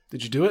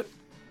Did you do it?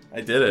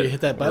 I did it. You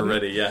hit that button? We're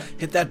ready, yeah.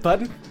 Hit that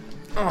button.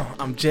 Oh,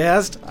 I'm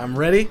jazzed. I'm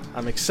ready.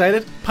 I'm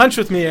excited. Punch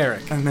with me,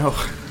 Eric. I know.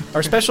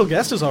 Our special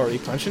guest is already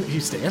punching.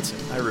 He's dancing.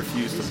 I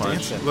refuse to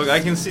punch. dancing. Look, I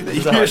can see that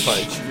It's a high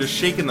punch. you're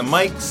shaking the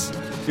mics.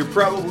 You're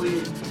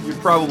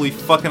probably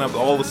fucking up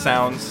all the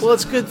sounds. Well,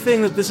 it's a good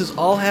thing that this is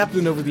all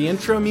happening over the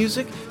intro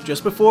music.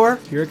 Just before,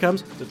 here it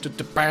comes.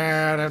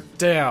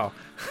 Down.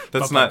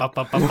 That's not.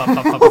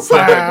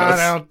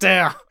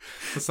 Down.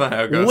 That's not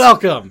how it goes.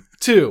 Welcome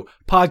to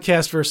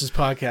Podcast versus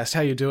Podcast.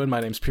 How you doing? My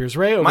name's Piers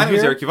Ray. My name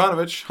is Eric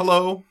Ivanovich.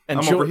 Hello. I'm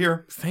over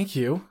here. Thank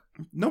you.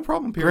 No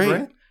problem, Piers Great.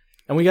 Ray.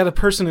 And we got a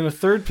person in a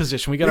third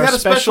position. We got our a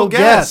special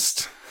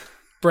guest,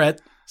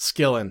 Brett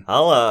Skillen.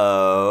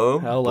 Hello,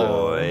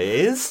 Hello.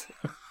 boys.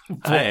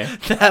 Hi.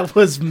 That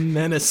was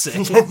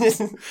menacing.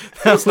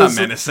 That's not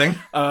menacing.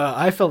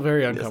 I felt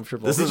very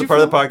uncomfortable. This is the part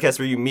of the podcast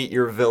where you meet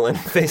your villain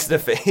face to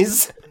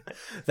face.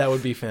 That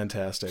would be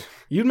fantastic.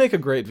 You'd make a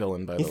great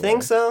villain, by the way. You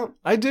think so?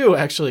 I do,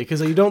 actually,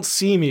 because you don't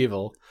seem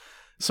evil.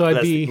 So I'd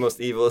That's be... the most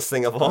evilest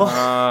thing of all.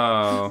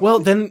 Oh. Well,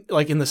 then,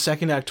 like, in the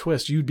second act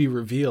twist, you'd be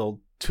revealed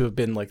to have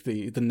been, like,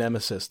 the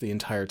nemesis the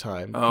entire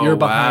time. Oh, You're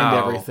behind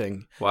wow.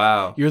 everything.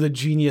 Wow. You're the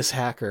genius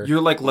hacker.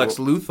 You're like Lex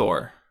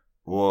Luthor.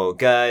 Whoa,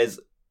 guys,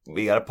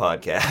 we got a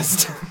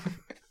podcast.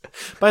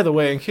 By the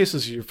way, in case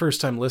this is your first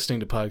time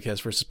listening to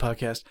Podcast versus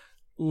Podcast,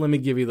 let me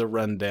give you the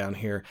rundown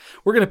here.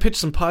 We're going to pitch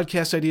some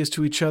podcast ideas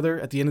to each other.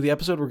 At the end of the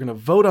episode, we're going to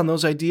vote on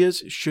those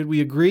ideas. Should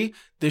we agree?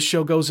 This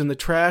show goes in the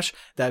trash.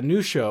 That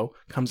new show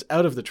comes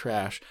out of the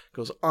trash,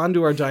 goes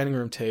onto our dining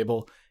room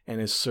table,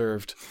 and is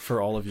served for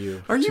all of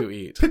you to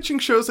eat. Pitching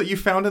shows that you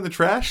found in the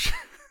trash?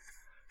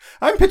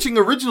 I'm pitching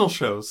original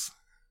shows.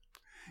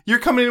 You're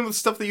coming in with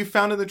stuff that you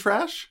found in the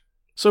trash?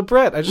 So,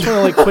 Brett, I just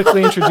want to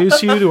quickly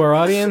introduce you to our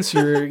audience.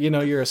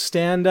 You're a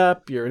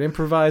stand-up, you're an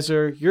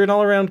improviser, you're an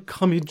all-around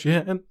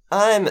comedian.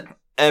 I'm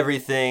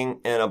everything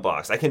in a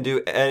box. I can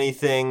do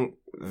anything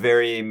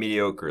very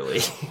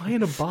mediocrely. Why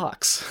in a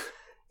box?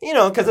 You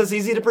know, because it's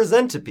easy to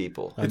present to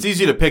people. It's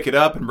easy to pick it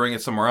up and bring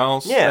it somewhere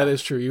else. Yeah. That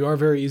is true. You are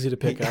very easy to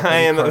pick up I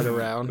am and a cart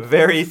around.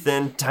 very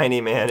thin, tiny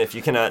man. If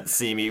you cannot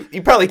see me,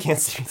 you probably can't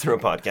see me through a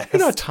podcast.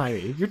 You're not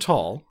tiny. You're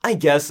tall. I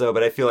guess so,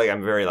 but I feel like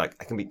I'm very I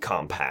can be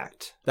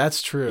compact.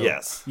 That's true.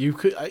 Yes. You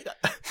could,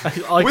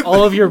 like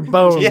all of your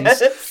bones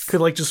Yes.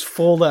 could just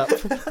fold up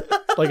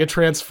like a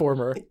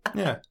transformer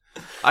Yeah.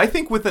 I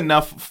think with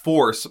enough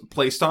force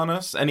placed on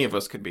us, any of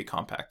us could be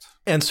compact.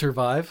 and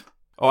survive.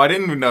 Oh, I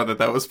didn't even know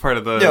that was part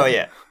of the... No,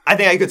 yeah. I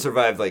think I could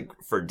survive,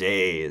 for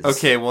days.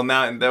 Okay, well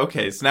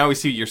so now we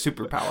see your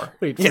superpower.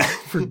 Wait, Yeah.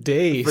 for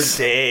days. For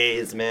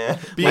days, man.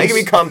 Being I can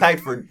be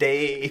compact for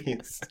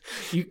days.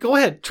 You go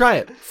ahead, try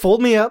it.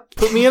 Fold me up,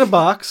 put me in a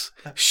box,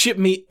 ship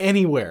me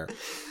anywhere.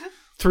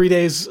 3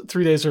 days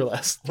or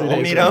less. 3 We'll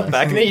days meet or up less.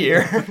 back in a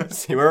year.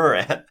 See where we're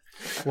at.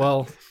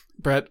 Well,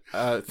 Brett,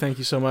 thank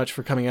you so much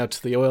for coming out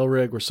to the oil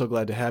rig. We're so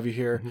glad to have you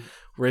here. Mm-hmm.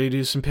 Ready to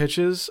do some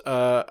pitches?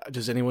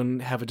 Does anyone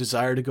have a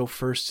desire to go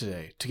first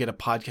today to get a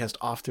podcast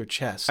off their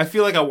chest? I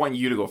feel like I want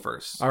you to go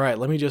first. All right,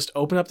 let me just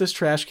open up this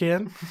trash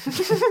can.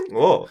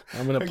 Whoa.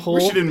 I'm going to pull...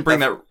 Wish you didn't bring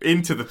that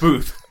into the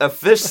booth. A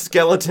fish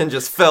skeleton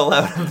just fell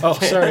out of the Oh,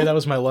 can. sorry, that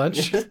was my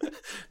lunch.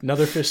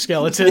 Another fish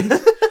skeleton.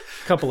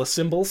 Couple of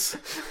cymbals.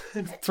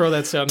 Throw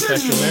that sound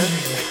effect in there.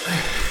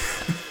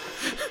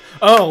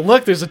 Oh,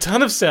 look, there's a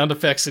ton of sound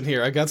effects in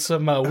here. I got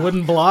some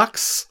wooden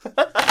blocks.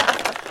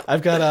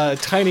 I've got a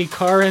tiny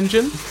car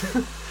engine.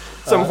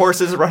 Some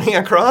horses running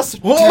across.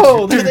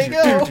 Whoa, there they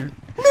go.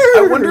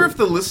 I wonder if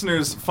the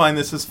listeners find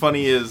this as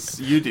funny as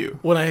you do.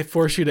 When I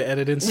force you to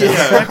edit in sound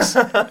effects.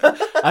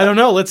 I don't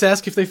know. Let's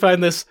ask if they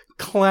find this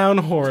clown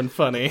horn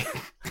funny.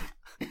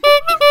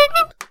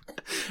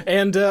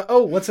 And,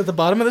 what's at the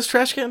bottom of this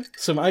trash can?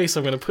 Some ice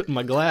I'm going to put in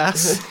my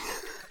glass.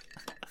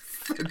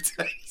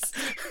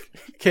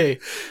 Okay.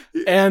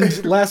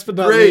 And last but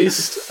not Great.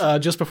 least,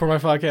 just before my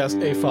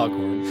podcast, a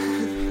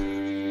foghorn.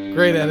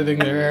 Great editing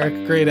there,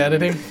 Eric. Great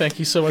editing. Thank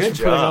you so much Good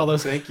for putting job. all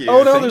those. Thank you.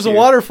 Oh, no, Thank there's you. a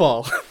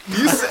waterfall.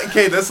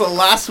 Okay, that's the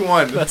last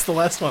one. That's the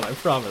last one. I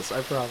promise.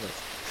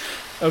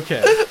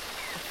 Okay.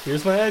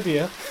 Here's my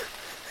idea.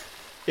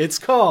 It's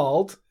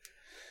called...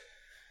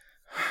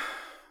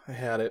 I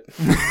had it.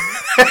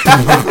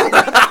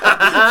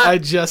 I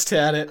just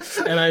had it,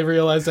 and I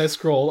realized I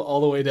scrolled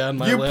all the way down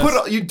my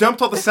list. You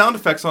dumped all the sound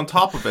effects on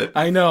top of it.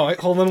 I know.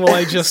 Hold on while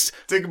I just...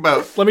 Think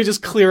about... Let me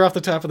just clear off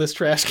the top of this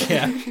trash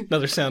can.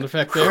 Another sound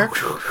effect there.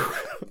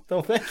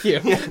 Oh, thank you.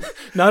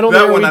 Not only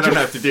That are one we I don't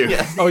have to do.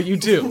 Oh, you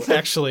do,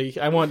 actually.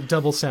 I want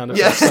double sound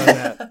effects on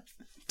that.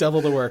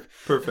 Double the work.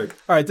 Perfect.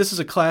 All right, this is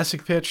a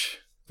classic pitch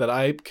that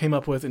I came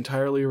up with,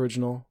 entirely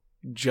original.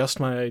 Just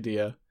my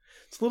idea.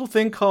 It's a little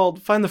thing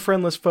called Find the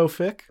Friendless Faux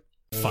Fic.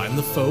 Find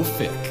the Faux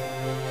Fic.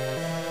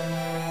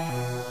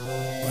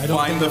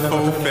 Find the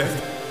faux fic.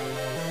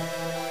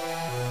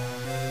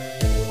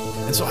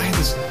 And so I had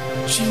this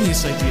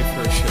genius idea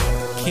for a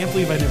show. Can't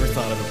believe I never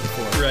thought of it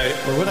before. Right.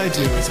 Where what I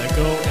do is I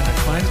go and I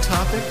find a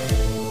topic,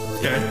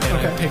 Okay. and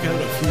I pick out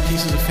a few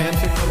pieces of fan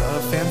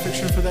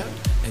fiction for that,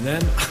 and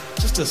then,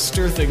 just to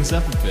stir things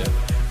up a bit,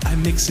 I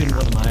mix in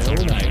one of my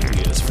own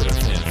ideas for a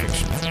fan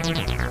fiction.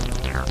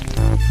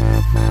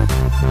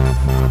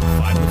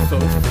 Find the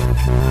faux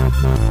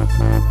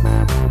fic.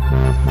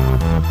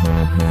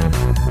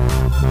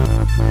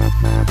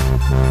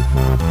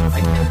 I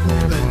can't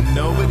believe that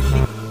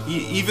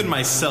nobody, even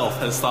myself,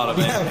 has thought of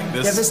anything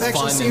This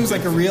actually fun seems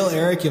and like a real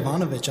Eric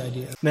Ivanovich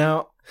idea.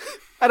 Now,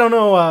 I don't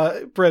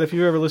know, Brett, if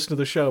you've ever listened to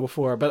the show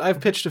before, but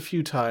I've pitched a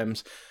few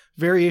times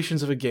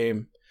variations of a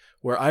game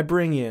where I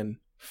bring in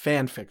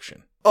fan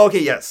fiction. Okay,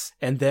 yes.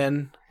 And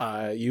then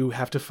you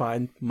have to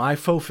find my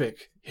faux fic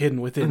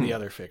hidden within the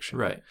other fiction.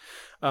 Right.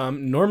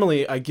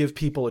 Normally, I give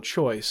people a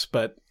choice,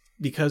 but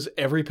because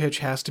every pitch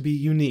has to be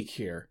unique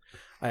here,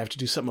 I have to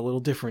do something a little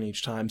different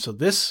each time. So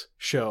this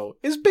show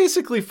is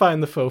basically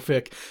find the faux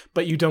fic,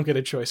 but you don't get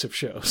a choice of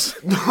shows.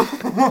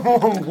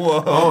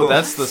 Whoa. Oh,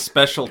 that's the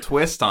special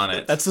twist on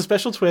it. That's the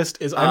special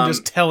twist, is I'm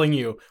just telling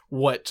you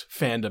what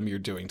fandom you're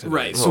doing today.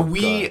 Right. So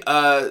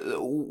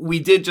we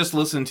did just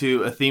listen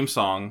to a theme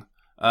song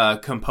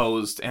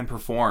composed and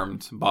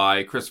performed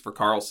by Christopher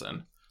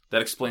Carlson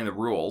that explained the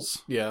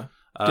rules. Yeah.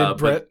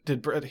 But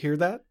Did Brett hear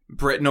that?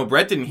 Brett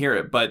didn't hear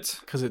it, but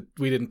Because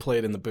we didn't play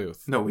it in the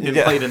booth. no, we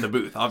didn't play it in the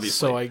booth,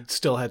 obviously. So I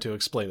still had to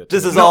explain it to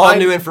This him. is all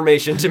new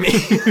information to me.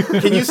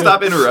 Can you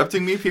stop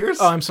interrupting me, Pierce?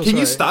 Oh, I'm so Can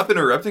you sorry. stop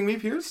interrupting me,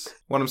 Pierce?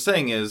 What I'm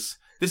saying is,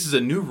 this is a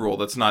new rule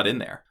that's not in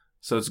there.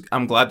 So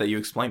I'm glad that you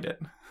explained it.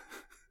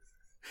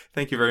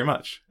 Thank you very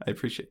much. I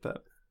appreciate that.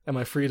 Am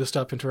I free to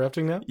stop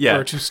interrupting now? Yeah.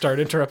 Or to start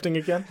interrupting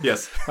again?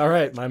 Yes. All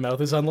right, my mouth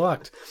is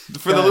unlocked.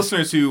 For the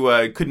listeners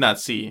who could not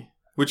see,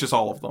 which is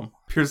all of them,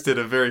 Pierce did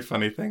a very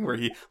funny thing where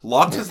he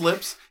locked his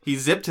lips, he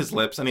zipped his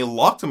lips, and he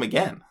locked them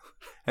again.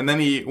 And then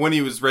when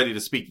he was ready to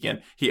speak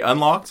again, he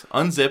unlocked,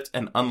 unzipped,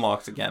 and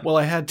unlocked again. Well,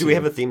 I had to. Do we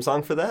have a theme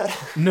song for that?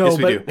 No, Yes,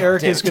 we but do.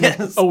 Eric is going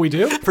to... Yes. Oh, we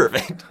do?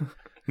 Perfect.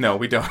 No,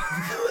 we don't.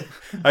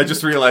 I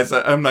just realized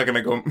that I'm not going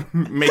to go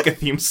make a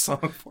theme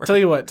song for it. Tell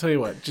you what.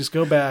 Just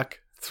go back,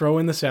 throw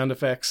in the sound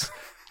effects.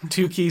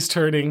 2 keys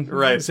turning,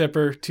 Right.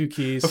 zipper, 2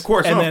 keys. Of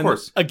course, and no, then of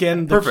course.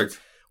 Again, Perfect.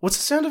 What's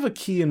the sound of a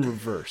key in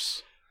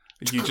reverse?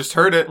 You just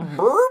heard it.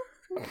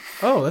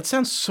 Oh, that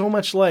sounds so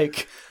much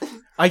like...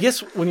 I guess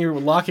when you're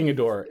locking a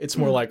door, it's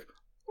more like...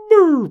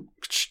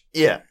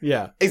 Yeah,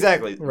 Yeah.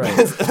 exactly. Right.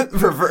 It's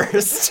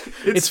reversed.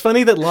 It's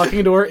funny that locking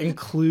a door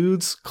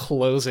includes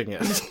closing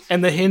it.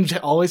 And the hinge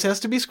always has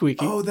to be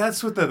squeaky. Oh,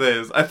 that's what that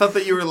is. I thought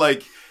that you were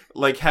like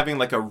having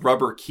like a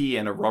rubber key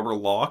and a rubber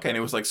lock, and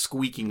it was like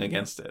squeaking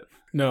against it.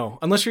 No,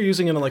 unless you're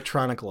using an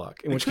electronic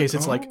lock, in which case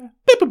it's like... Oh.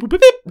 Beep, boop, boop,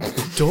 beep,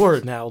 beep.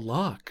 Door now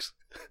locks.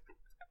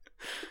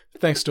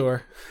 Thanks,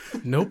 door.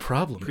 No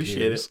problem. Appreciate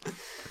Piers.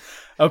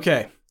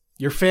 Okay,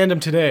 your fandom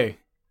today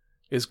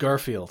is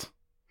Garfield.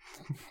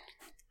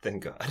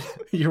 Thank God.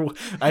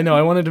 I know,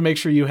 I wanted to make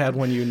sure you had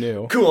one you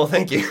knew. Cool,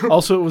 thank you.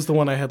 Also, it was the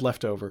one I had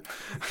left over.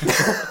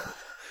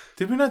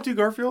 Did we not do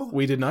Garfield?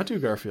 We did not do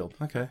Garfield.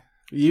 Okay.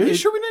 Are You, you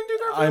sure we didn't do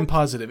Garfield? I'm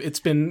positive.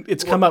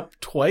 It's come up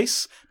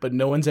twice, but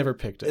no one's ever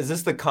picked it. Is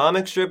this the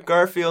comic strip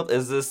Garfield?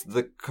 Is this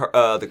the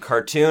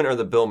cartoon or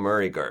the Bill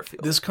Murray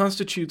Garfield? This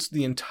constitutes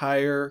the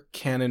entire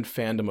canon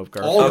fandom of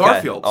Garfield. All Okay,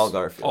 Garfields. all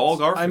Garfields. All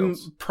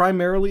Garfields.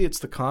 Primarily, it's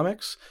the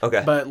comics.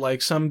 Okay. But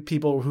like some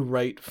people who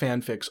write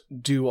fanfics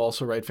do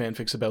also write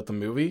fanfics about the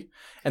movie,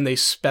 and they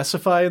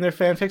specify in their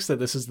fanfics that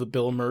this is the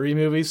Bill Murray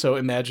movie. So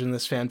imagine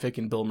this fanfic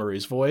in Bill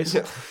Murray's voice.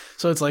 Yeah.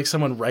 So it's like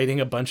someone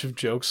writing a bunch of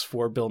jokes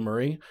for Bill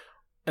Murray,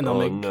 and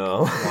they'll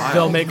no.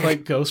 they'll make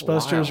like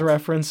Ghostbusters Wild.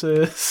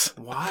 references.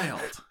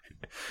 Wild.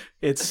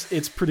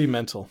 It's pretty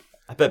mental.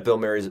 I bet Bill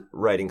Murray's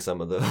writing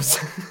some of those.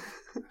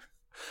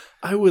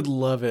 I would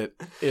love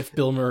it if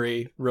Bill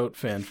Murray wrote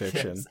fan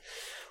fiction. Yes.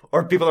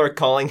 Or people are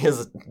calling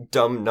his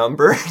dumb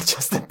number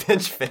just to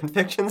pitch fan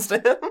fictions to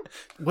him.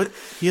 What?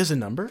 He has a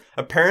number?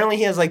 Apparently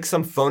he has like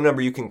some phone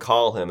number you can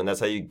call him, and that's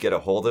how you get a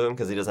hold of him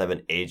because he doesn't have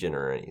an agent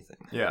or anything.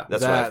 Yeah.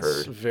 That's what I've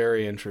heard.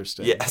 very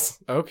interesting. Yes.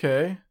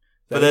 Okay.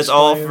 But That that's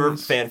all for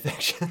explains- fan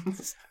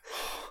fictions.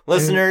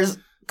 Listeners,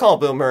 call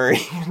Bill Murray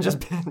and just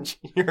pitch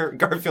your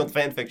Garfield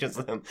fan fictions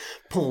to him,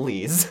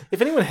 please.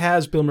 If anyone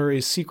has Bill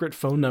Murray's secret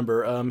phone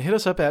number, hit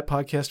us up at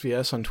Podcast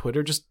VS on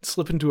Twitter. Just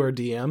slip into our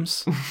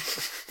DMs.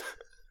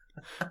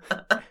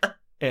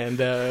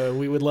 And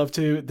we would love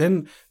to.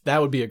 Then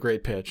that would be a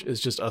great pitch, is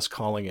just us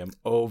calling him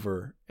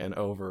over and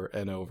over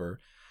and over.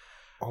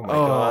 Oh my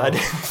God.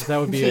 That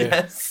would be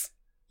yes.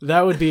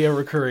 that would be a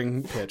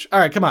recurring pitch. All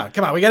right, come on.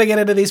 We got to get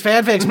into these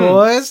fanfics,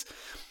 boys.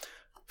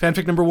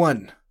 Fanfic number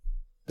 1.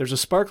 There's a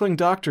sparkling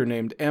doctor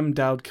named M.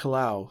 Dowd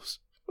Kalau.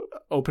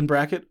 Open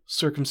bracket,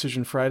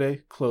 Circumcision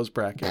Friday, close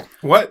bracket.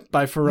 What?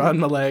 By Farhan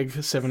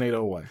Maleg,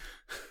 7801.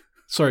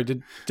 Sorry,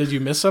 did you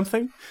miss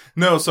something?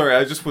 No, sorry.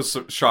 I just was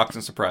shocked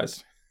and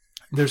surprised.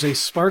 There's a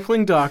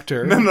sparkling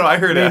doctor No, I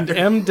heard named it.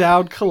 M.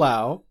 Dowd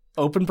Kalau,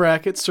 open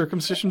bracket,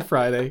 Circumcision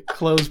Friday,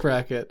 close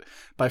bracket,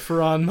 by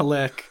Farhan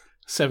Malek,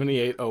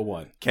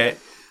 7801. Okay.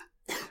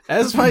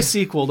 As my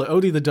sequel to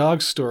Odie the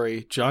Dog's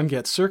story, John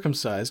Gets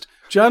Circumcised,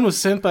 John was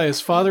sent by his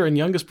father and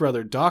youngest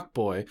brother, Doc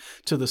Boy,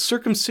 to the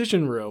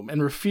circumcision room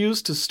and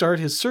refused to start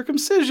his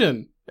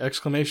circumcision.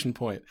 Exclamation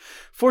point.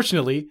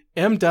 Fortunately,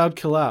 M. Daud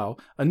Kilau,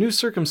 a new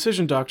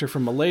circumcision doctor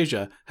from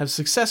Malaysia, have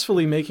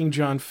successfully making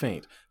John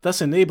faint,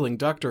 thus enabling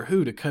Doctor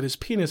Who to cut his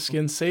penis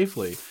skin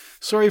safely.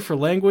 Sorry for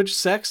language,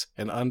 sex,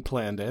 and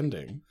unplanned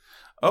ending.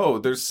 Oh,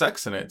 there's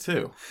sex in it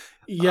too.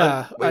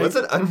 Yeah. Wait, what's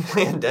an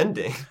unplanned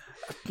ending?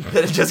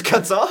 That it just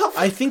cuts off?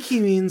 I think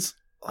he means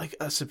like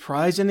a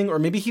surprise ending, or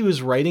maybe he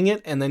was writing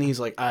it and then he's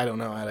like, I don't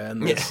know how to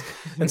end this.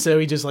 And so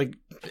he just like,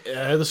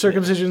 the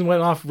circumcision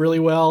went off really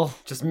well.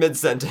 Just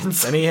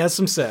mid-sentence. And he has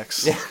some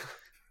sex. Yeah.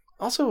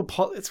 Also,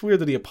 it's weird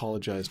that he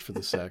apologized for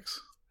the sex.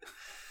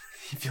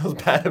 He feels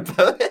bad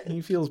about it.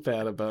 He feels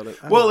bad about it.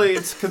 Well,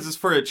 it's because it's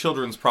for a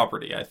children's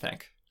property, I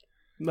think.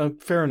 No,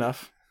 fair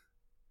enough.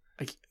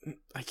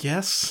 I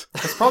guess.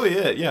 That's probably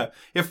it, yeah.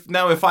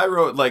 If I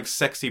wrote, like,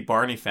 sexy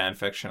Barney fan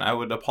fiction, I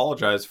would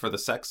apologize for the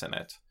sex in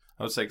it.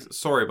 I would say,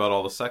 sorry about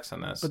all the sex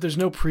in this. But there's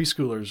no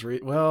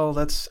preschoolers. Well,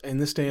 that's in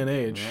this day and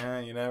age. Yeah,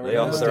 you never They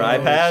know. open their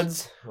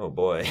iPads? Oh,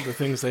 boy. The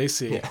things they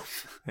see. Yeah.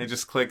 They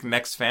just click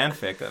next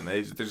fanfic, and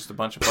there's just a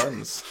bunch of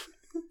buttons.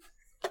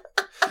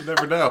 You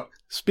never know.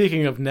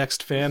 Speaking of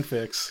next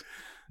fanfics,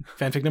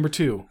 fanfic number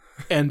 2,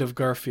 End of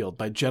Garfield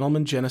by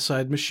Gentleman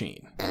Genocide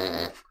Machine.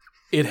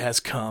 It has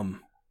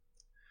come.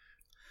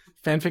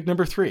 Fanfic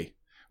number 3.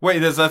 Wait,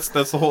 that's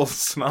the whole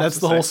synopsis. That's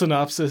the whole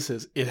synopsis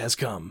is It has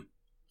come.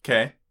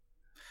 Okay.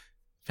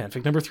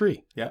 Fanfic number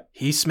 3. Yeah.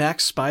 He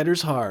Smacks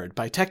Spiders Hard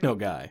by Techno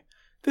Guy.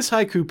 This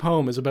haiku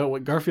poem is about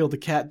what Garfield the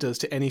cat does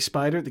to any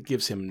spider that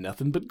gives him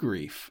nothing but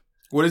grief.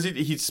 What is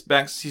he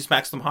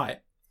smacks them high.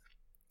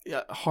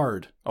 Yeah,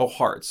 hard. Oh,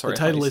 hard. Sorry. The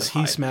title I is thought He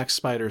you said Smacks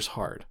Spiders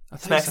Hard. high. I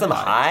thought you Smacks said them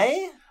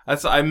high?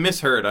 I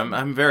misheard.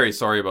 I'm very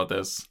sorry about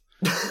this.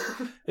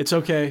 It's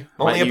okay.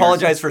 Only ears.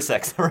 apologize for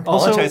sex. Or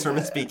Also, apologize for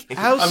misspeaking.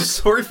 How's I'm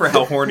sorry for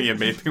how horny it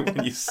made me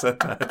when you said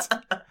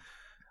that.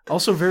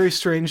 also very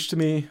strange to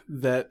me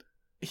that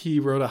he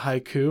wrote a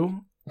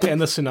haiku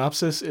and the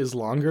synopsis is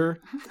longer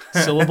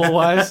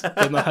syllable-wise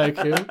than the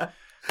haiku.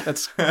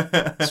 That's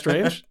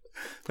strange.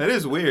 That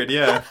is weird,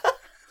 yeah.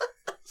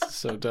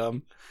 So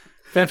dumb.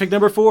 Fanfic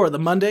number 4, The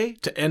Monday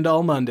to End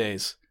All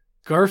Mondays.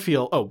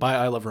 Garfield, by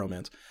I Love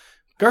Romance.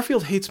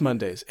 Garfield hates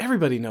Mondays.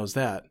 Everybody knows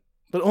that.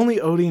 But only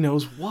Odie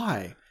knows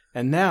why.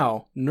 And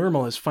now,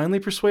 Nermal has finally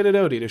persuaded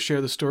Odie to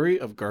share the story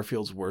of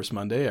Garfield's worst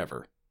Monday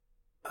ever.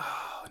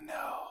 Oh,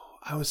 no.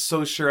 I was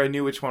so sure I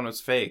knew which one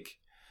was fake.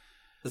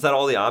 Is that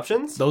all the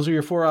options? Those are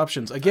your 4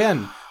 options.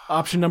 Again,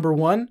 option number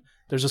 1,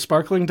 there's a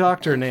sparkling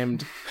doctor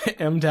named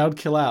M. Daud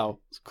Kilau.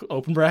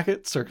 Open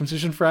bracket,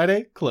 Circumcision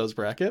Friday, close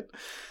bracket.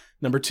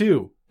 Number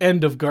 2,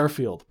 End of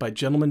Garfield by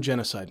Gentleman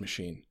Genocide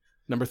Machine.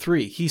 Number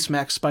 3, He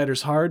Smacks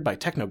Spiders Hard by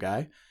Techno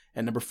Guy.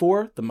 And number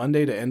 4, The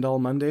Monday to End All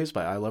Mondays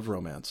by I Love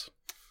Romance.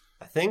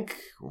 I think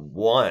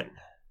 1.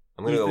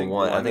 I'm going to You go think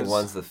 1. I one think is-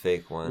 1's the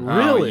fake one.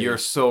 Really? Oh, you're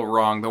so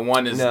wrong. The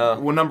one is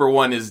number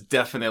 1 is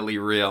definitely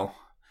real.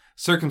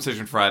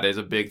 Circumcision Friday is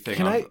a big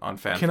thing on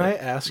fanfic. Can I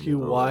ask you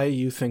why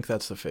you think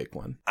that's the fake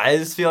one? I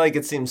just feel like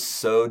it seems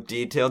so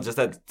detailed. Just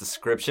that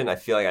description, I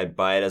feel like I'd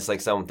buy it as like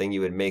something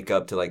you would make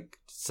up to like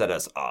set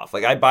us off.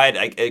 Like I buy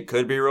it, it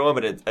could be real,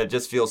 but it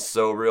just feels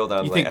so real that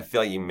I'm You like, think I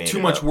feel like you made Too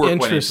it much up. work went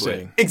into it.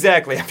 Interesting.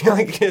 Exactly. I feel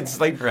like it's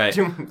like Right.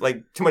 too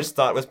much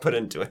thought was put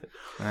into it.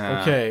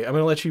 Okay, I'm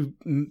going to let you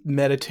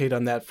meditate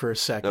on that for a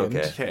second.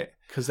 Okay. Okay.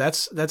 Because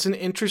that's an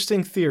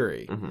interesting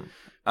theory. Mhm.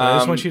 But I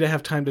just want you to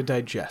have time to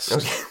digest.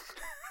 Okay.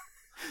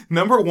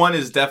 Number 1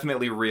 is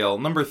definitely real.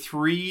 Number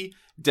 3,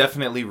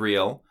 definitely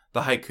real.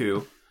 The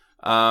haiku.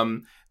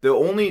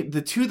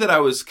 The 2 that I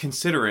was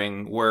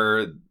considering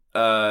were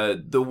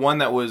the one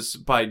that was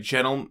by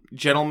Gentleman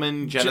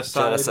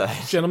Genocide.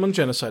 Genocide. Gentleman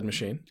Genocide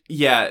Machine.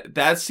 Yeah,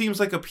 that seems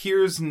like a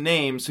peer's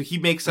name, so he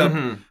makes up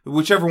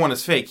whichever one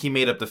is fake. He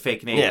made up the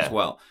fake name Yeah. as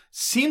well.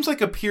 Seems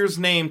like a peer's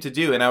name to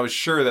do, and I was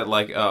sure that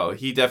like, oh,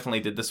 he definitely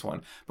did this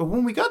one. But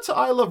when we got to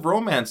I Love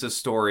Romance's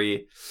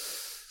story,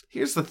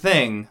 here's the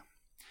thing.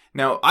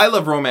 Now, I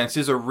Love Romance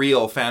is a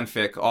real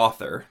fanfic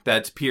author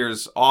that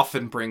Piers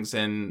often brings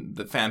in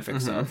the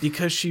fanfic stuff.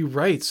 Because she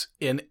writes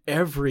in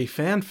every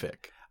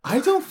fanfic. I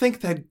don't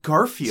think that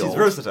Garfield... She's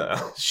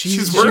versatile. She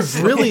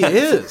versatile. really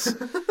is.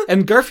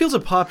 And Garfield's a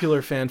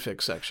popular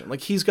fanfic section.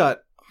 Like, he's got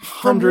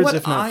hundreds,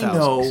 if not From what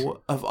thousands. I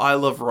know of I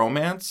Love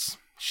Romance,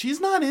 she's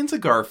not into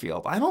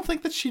Garfield. I don't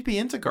think that she'd be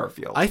into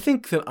Garfield. I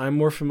think that I'm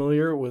more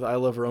familiar with I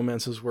Love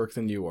Romance's work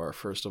than you are,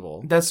 first of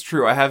all. That's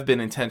true. I have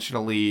been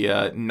intentionally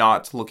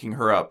not looking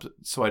her up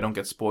so I don't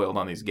get spoiled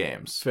on these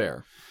games.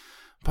 Fair.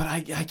 But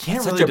I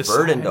can't Such really a decide.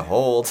 burden to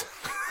hold.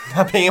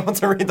 Not being able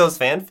to read those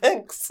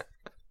fanfics.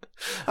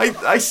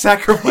 I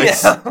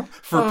sacrifice Yeah.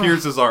 for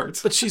Pierce's art.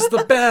 But she's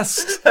the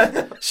best.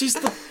 She's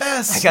the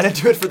best. I gotta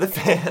do it for the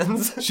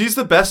fans. She's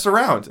the best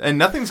around, and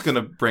nothing's going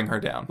to bring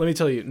her down. Let me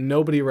tell you,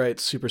 nobody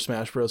writes Super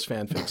Smash Bros.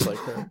 Fanfics like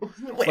her.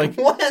 Wait, Like-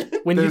 what?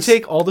 When There's- you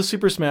take all the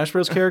Super Smash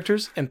Bros.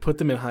 Characters and put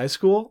them in high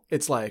school,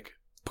 it's like,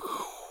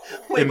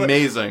 Wait, but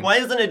Amazing. Why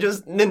isn't it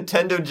just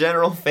Nintendo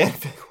General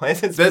fanfic? Why is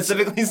it That's-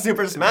 specifically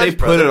Super Smash They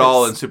Bros? put it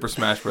all in Super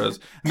Smash Bros.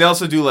 And they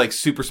also do like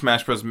Super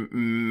Smash Bros.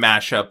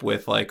 Mashup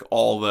with like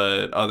all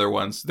the other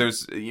ones.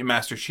 There's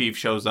Master Chief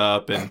shows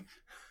up, and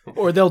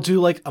Or they'll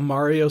do like a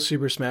Mario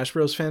Super Smash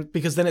Bros. Fan,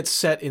 because then it's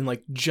set in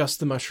like just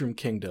the Mushroom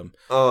Kingdom.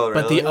 Oh,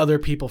 really? But the other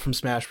people from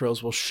Smash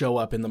Bros. Will show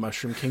up in the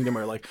Mushroom Kingdom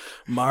are like,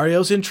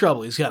 Mario's in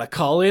trouble. He's got to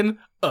call in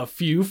a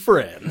few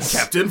friends.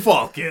 Captain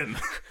Falcon.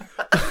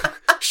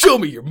 Show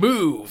me your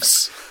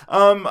moves.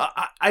 I'm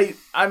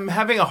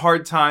having a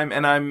hard time,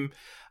 and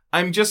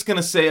I'm just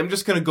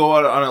gonna go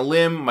out on a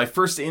limb. My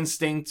first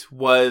instinct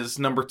was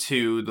number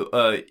 2.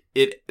 The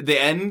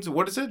end.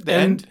 What is it?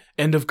 The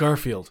End of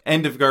Garfield.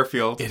 End of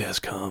Garfield. It has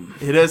come.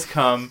 It has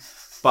come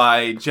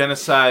by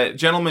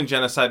Gentleman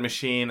Genocide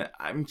Machine.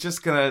 I'm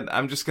just gonna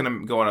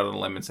go out on a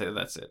limb and say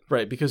that's it.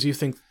 Right, because you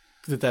think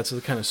that that's the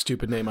kind of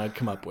stupid name I'd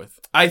come up with.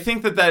 I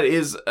think that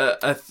is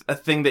a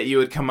thing that you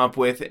would come up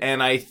with,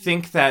 and I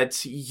think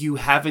that you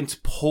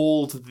haven't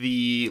pulled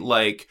the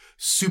like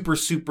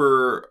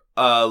super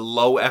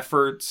low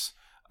effort.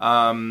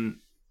 I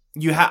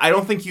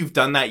don't think you've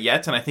done that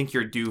yet, and I think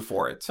you're due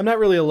for it. I'm not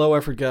really a low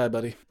effort guy,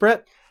 buddy.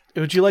 Brett,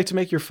 would you like to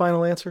make your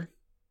final answer?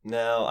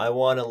 No, I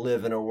want to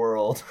live in a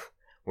world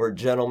where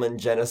Gentleman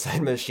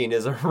Genocide Machine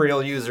is a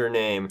real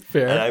username.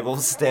 Fair. And I will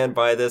stand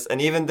by this.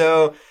 And even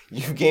though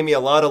you gave me a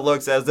lot of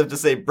looks as if to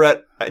say,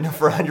 Brett, I know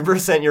for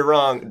 100% you're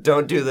wrong.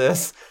 Don't do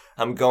this.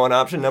 I'm going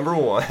option number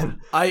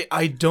 1.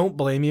 I don't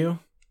blame you.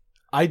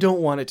 I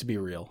don't want it to be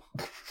real.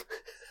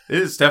 It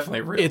is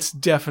definitely real. It's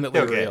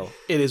definitely Okay. real.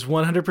 It is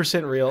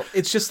 100% real.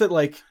 It's just that,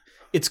 like,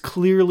 it's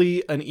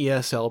clearly an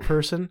ESL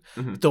person,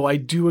 though I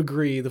do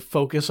agree the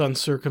focus on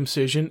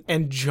circumcision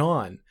and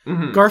John.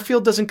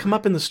 Garfield doesn't come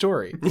up in the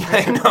story. Yeah,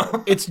 I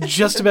know. It's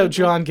just about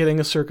John getting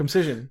a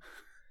circumcision.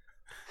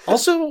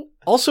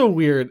 Also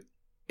weird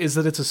is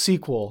that it's a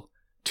sequel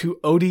to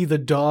Odie the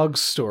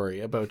dog's story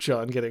about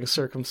John getting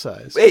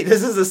circumcised. Wait,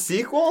 this is a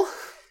sequel?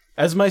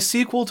 As my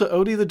sequel to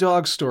Odie the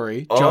dog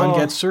story, John Oh.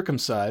 gets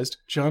circumcised.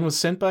 John was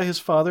sent by his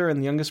father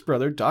and youngest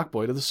brother, Doc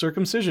Boy, to the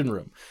circumcision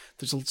room.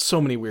 There's so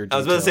many weird I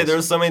was about to say, there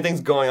details. were so many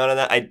things going on in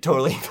that. I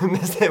totally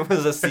missed it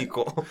was a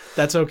sequel.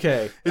 That's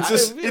okay.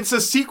 It's a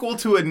sequel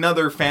to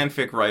another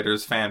fanfic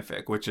writer's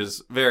fanfic, which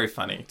is very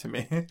funny to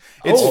me.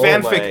 It's Oh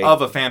fanfic my.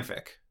 of a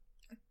fanfic.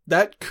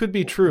 That could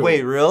be true.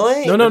 Wait,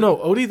 really? No.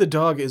 Odie the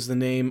dog is the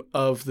name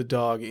of the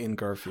dog in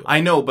Garfield. I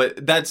know,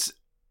 but that's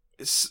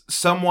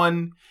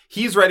someone.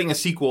 He's writing a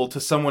sequel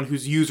to someone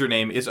whose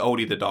username is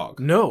Odie the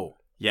dog. No,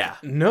 Yeah.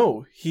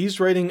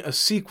 he's writing a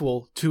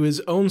sequel to his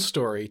own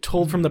story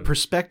told from the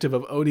perspective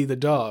of Odie the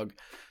dog,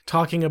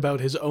 talking about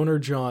his owner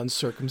John's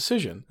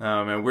circumcision.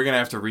 Oh man, we're gonna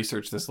have to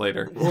research this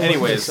later. We'll look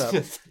Anyways, this up.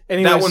 that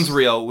Anyways, one's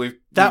real.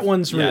 That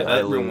one's real. Yeah,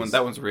 I lose.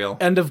 that one's real.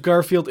 End of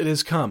Garfield, it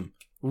has come.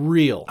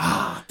 Real.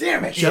 Ah,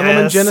 damn it!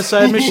 Gentleman Yes.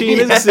 Genocide Machine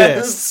Yes.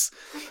 exists.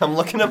 I'm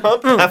looking him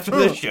up after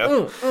this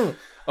show.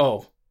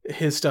 Oh,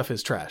 his stuff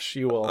is trash.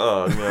 You will.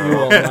 Oh,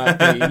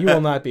 You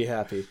will not be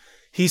happy.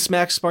 He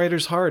smacks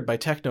spiders hard by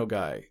Techno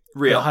Guy.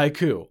 Real. The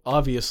haiku,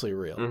 obviously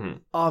real.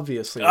 Mhm.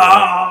 Obviously real.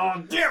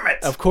 Oh, damn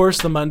it! Of course,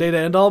 the Monday to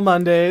End All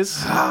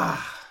Mondays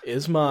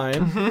is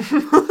mine.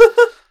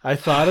 I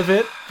thought of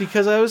it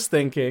because I was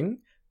thinking,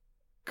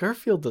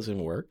 Garfield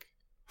doesn't work.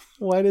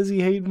 Why does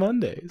he hate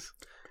Mondays?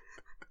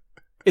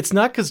 It's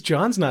not because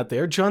John's not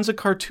there. John's a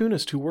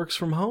cartoonist who works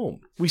from home.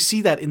 We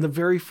see that in the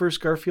very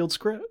first Garfield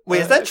script.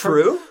 Wait, is that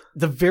true?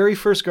 The very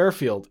first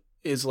Garfield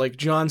is like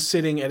John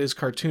sitting at his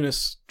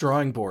cartoonist's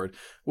drawing board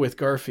with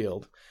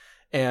Garfield.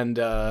 And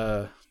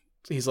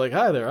he's like,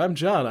 "Hi there, I'm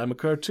John. I'm a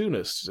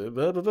cartoonist.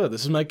 Blah, blah, blah.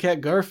 This is my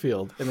cat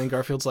Garfield." And then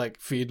Garfield's like,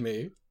 "Feed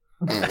me."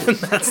 And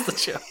that's the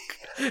joke.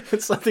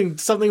 It's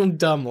something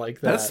dumb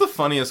like that. That's the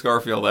funniest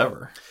Garfield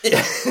ever.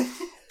 Yeah.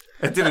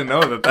 I didn't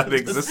know that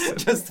existed.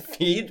 Just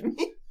feed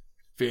me?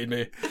 Feed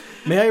me.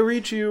 May I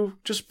read you,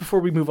 just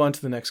before we move on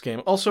to the next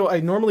game? Also,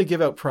 I normally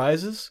give out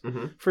prizes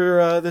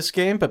for this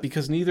game, but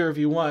because neither of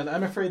you won,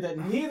 I'm afraid that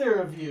neither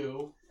of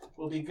you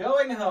will be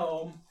going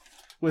home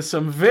with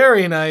some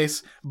very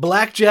nice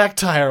Blackjack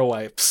tire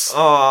wipes.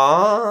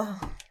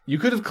 Aww. You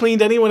could have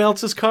cleaned anyone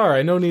else's car.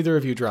 I know neither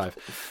of you drive.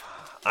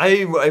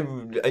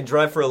 I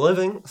drive for a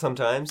living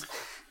sometimes.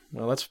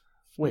 Well,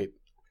 wait,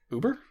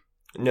 Uber?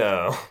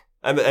 No.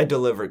 I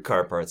deliver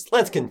car parts.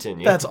 Let's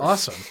continue. That's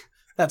awesome.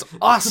 That's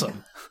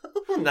awesome.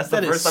 That's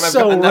the that first is time I've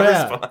so gotten that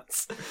rad.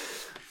 response.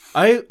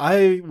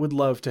 I would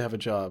love to have a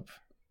job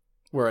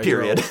where I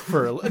Period.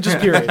 drove just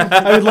period.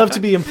 I would love to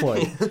be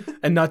employed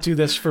and not do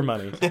this for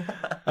money.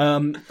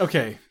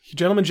 Okay,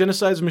 Gentleman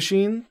Genocide's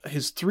Machine.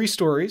 His 3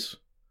 stories.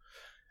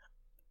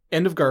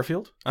 End of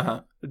Garfield.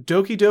 Uh-huh.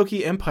 Doki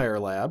Doki Empire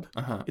Lab.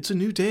 Uh-huh. It's a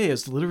new day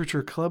as the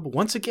Literature Club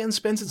once again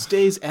spends its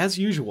days as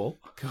usual.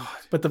 God.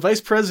 But the Vice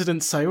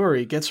President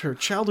Sayori gets her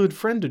childhood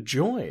friend to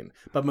join,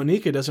 but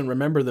Monika doesn't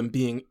remember them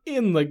being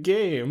in the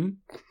game.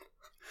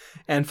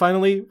 And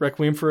finally,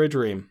 Requiem for a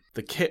Dream,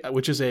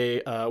 which is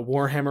a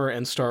Warhammer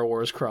and Star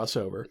Wars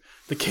crossover.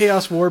 The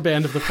Chaos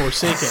Warband of the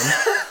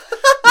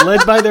Forsaken,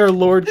 led by their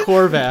Lord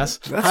Corvas,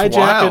 hijack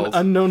wild. an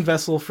unknown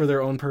vessel for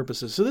their own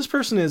purposes. So this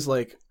person is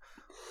like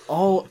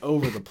all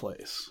over the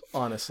place,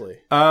 honestly.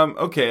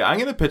 Okay, I'm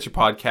gonna pitch a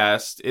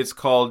podcast. It's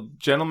called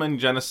Gentleman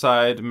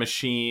Genocide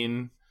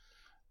Machine.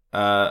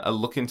 A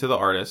look into the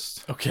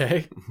artist.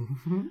 Okay.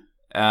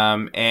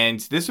 And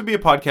this would be a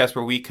podcast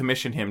where we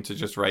commission him to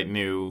just write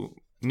new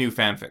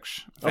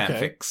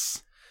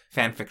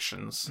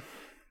fanfictions.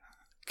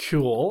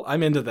 Cool.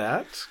 I'm into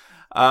that.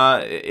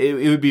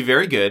 It would be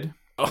very good.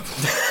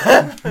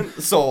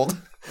 Sold.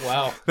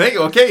 Wow. Thank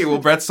you. Okay, well,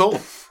 Brett's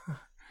sold.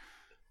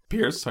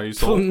 Pierce, are you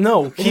sold?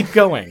 No, keep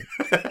going.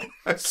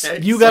 Okay,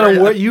 You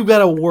sorry.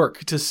 gotta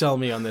work to sell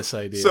me on this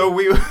idea. So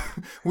we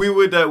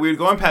would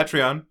go on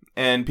Patreon,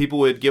 and people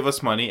would give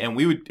us money, and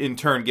we would in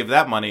turn give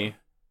that money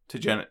to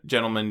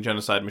Gentleman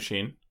Genocide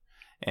Machine,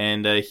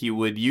 and he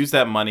would use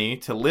that money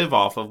to live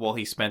off of while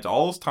he spent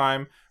all his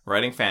time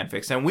writing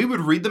fanfics, and we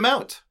would read them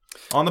out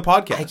on the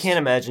podcast. I can't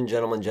imagine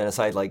Gentleman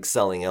Genocide like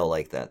selling out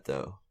like that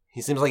though.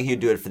 He seems like he'd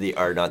do it for the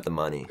art, not the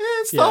money.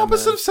 It's the Yeah,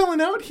 opposite man. of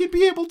selling out. He'd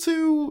be able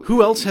to.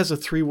 who else has a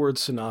 3-word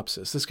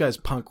synopsis? This guy's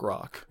punk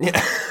rock.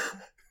 Yeah.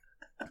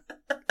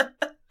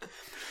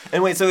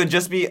 And wait, so it'd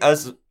just be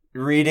us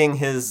reading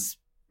his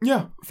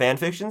Yeah. fan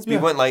fictions? We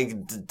Yeah. wouldn't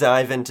like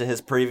dive into his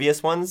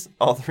previous ones,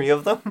 all 3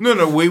 of them?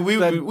 No. We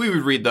That- would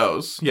read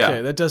those. Yeah.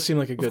 Okay, that does seem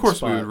like a good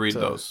course we spot would read to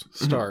those.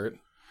 start.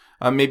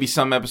 Maybe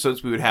some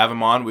episodes we would have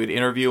him on. We'd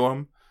interview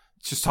him.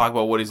 Just talk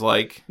about what he's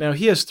like. Now,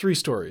 he has 3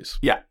 stories.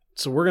 Yeah.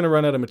 So we're going to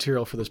run out of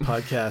material for this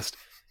podcast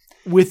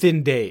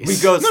within days. We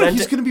go No,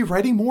 he's going to be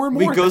writing more and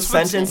more. we go That's what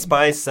I'm sentence saying.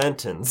 by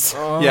sentence.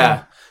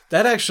 Yeah.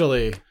 That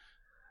actually...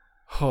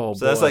 Oh,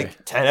 So that's boy.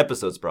 like 10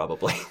 episodes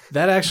probably.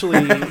 That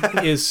actually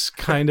is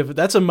kind of...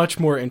 That's a much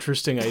more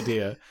interesting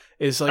idea.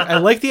 Is like I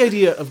like the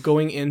idea of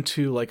going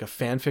into like a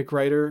fanfic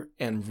writer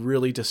and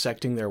really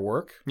dissecting their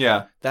work.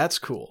 Yeah. That's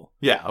cool.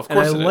 Yeah, of And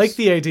course I it is. like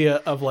the idea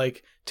of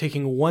like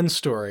taking one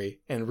story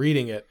and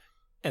reading it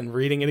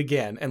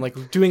again and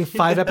like doing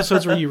 5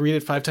 episodes where you read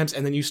it 5 times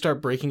and then you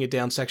start breaking it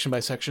down section by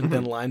section,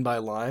 then line by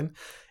line,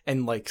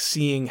 and like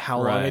seeing how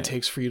long Right. it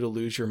takes for you to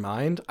lose your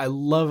mind. I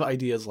love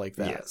ideas like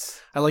that. Yes.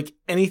 I like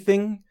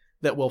anything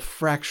that will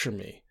fracture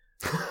me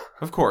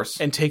Of course.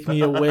 and take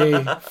me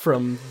away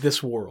from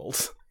this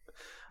world.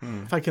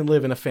 If I can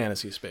live in a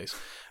fantasy space.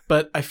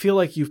 But I feel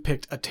like you've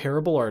picked a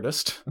terrible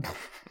artist,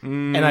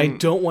 and I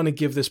don't want to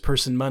give this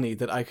person money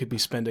that I could be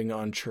spending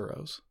on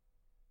churros.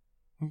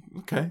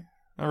 Okay.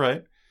 All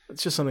right.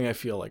 It's just something I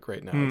feel like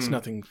right now. It's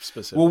nothing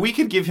specific. Well, we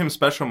could give him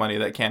special money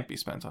that can't be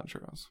spent on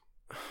churros.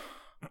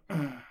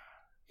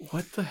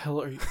 What the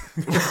hell are you...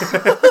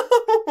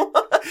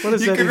 What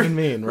does You that could- even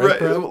mean, right,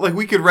 bro? Like,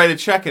 we could write a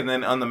check, and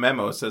then on the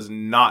memo it says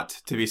not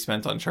to be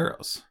spent on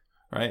churros.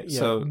 Right? Yeah,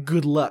 So,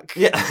 good luck.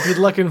 Yeah. Good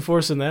luck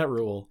enforcing that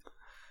rule.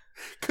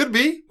 could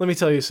be. Let me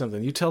tell you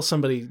something. You tell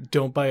somebody,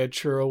 don't buy a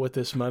churro with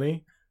this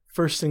money,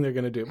 first thing they're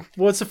going to do.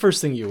 What's the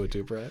first thing you would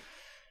do, Brett?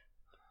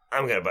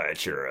 I'm gonna buy a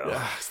churro.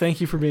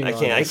 Thank you for being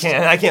honest.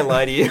 I can't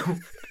lie to you.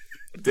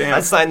 Damn.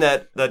 I signed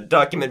that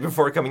document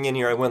before coming in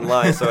here. I wouldn't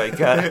lie, so I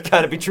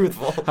gotta be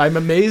truthful. I'm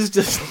amazed.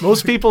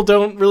 Most people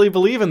don't really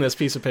believe in this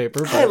piece of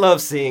paper. I But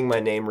love seeing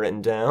my name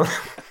written down.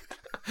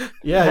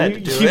 yeah, had you,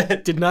 to do you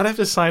it. did not have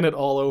to sign it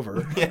all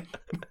over. Yeah.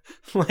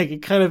 Like,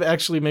 it kind of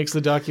actually makes the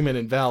document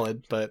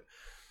invalid, but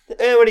What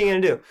are you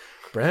gonna do?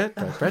 Brett.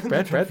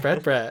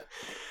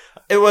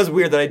 It was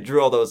weird that I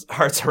drew all those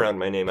hearts around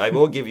my name. I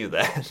will give you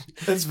that.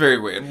 That's very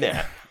weird.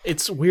 Yeah.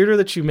 It's weirder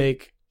that you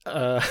make...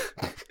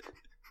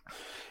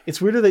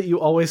 it's weirder that you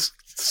always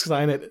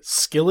sign it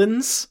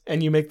Skillins,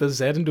 and you make the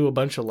Z into a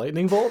bunch of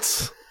lightning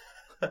bolts.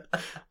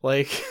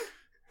 Like...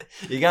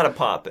 You gotta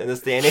pop in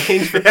this day and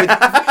age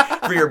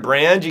for your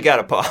brand. You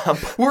gotta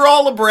pop. We're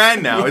all a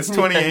brand now. It's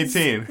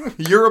 2018.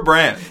 You're a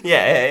brand.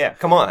 Yeah.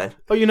 Come on.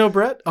 Oh, you know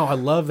Brett? Oh, I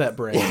love that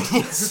brand.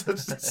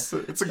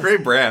 It's a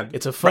great brand.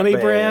 It's a funny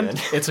Brand.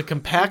 brand. It's a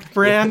compact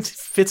brand.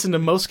 Fits into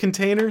most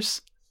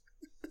containers.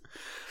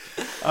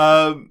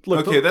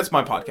 Look, Okay, but- that's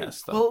my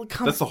podcast, though. Well,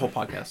 come- That's the whole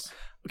podcast.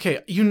 Okay,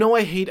 you know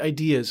I hate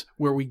ideas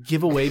where we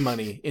give away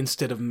money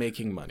instead of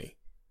making money.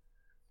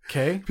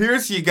 Okay?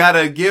 Pierce, you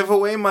gotta give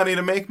away money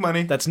to make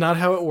money. That's not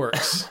how it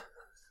works.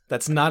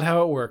 That's not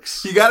how it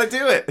works. You gotta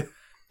do it.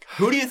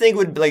 Who do you think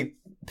would like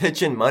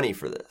pitch in money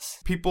for this?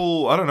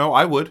 People, I don't know,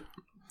 I would.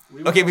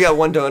 Okay, we got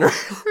one donor.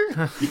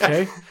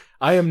 Okay?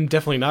 I am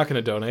definitely not going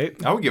to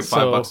donate. I would give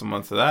 $5 a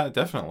month to that,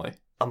 definitely.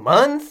 A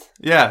month?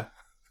 Yeah.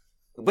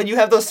 But you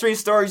have those 3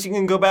 stories you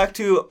can go back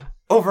to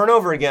over and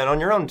over again on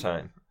your own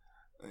time.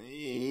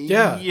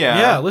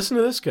 Yeah, listen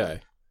to this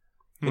guy.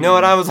 You know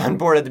what? I was on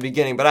board at the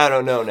beginning, but I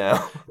don't know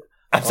now.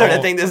 I'm starting Oh.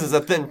 to think this is a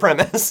thin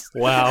premise.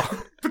 Wow.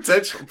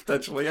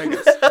 Potentially, I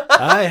guess.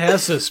 I have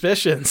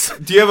suspicions.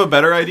 Do you have a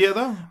better idea,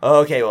 though?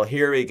 Okay, well,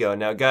 here we go.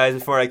 Now, guys,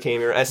 before I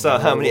came here, I saw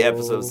how many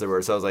episodes there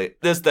were. So I was like,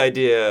 this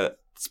idea,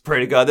 it's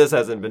pretty good. This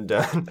hasn't been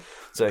done.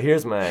 So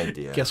here's my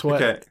idea. Guess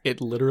what? Okay.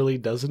 It literally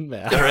doesn't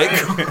matter. All right,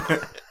 cool.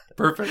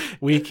 Perfect.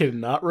 We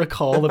cannot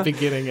recall the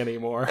beginning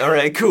anymore. All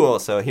right, cool.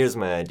 So here's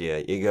my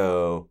idea. You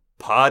go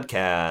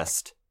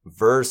podcast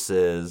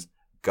versus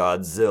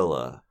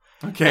Godzilla.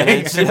 And Okay.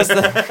 it's just a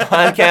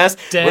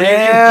podcast where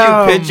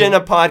Damn. you pitch in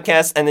a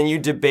podcast and then you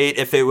debate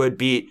if it would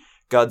beat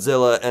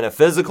Godzilla in a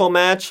physical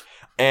match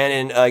and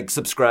in like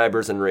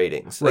subscribers and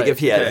ratings. Like Right, if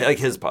he had okay. like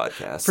his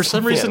podcast. For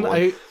some If he had reason,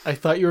 one. I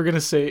thought you were going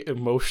to say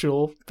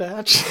emotional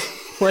batch.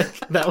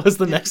 Like, that was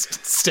the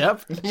next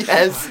step?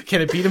 Yes.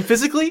 Can it beat him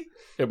physically?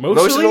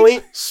 Emotionally?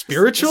 Emotionally?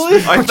 Spiritually?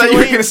 I thought you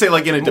were going to say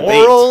like in a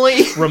debate.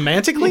 Morally?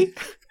 Romantically?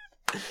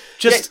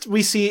 Just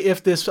we see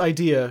if this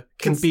idea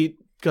can beat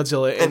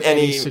Godzilla in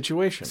any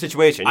situation.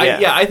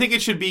 Yeah. I think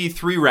it should be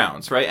 3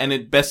 rounds, right? And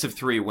it best of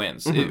 3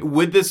 wins.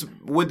 Would this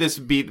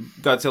beat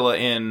Godzilla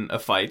in a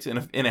fight,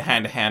 in a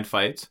hand-to-hand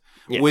fight?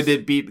 Yes. Would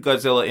it beat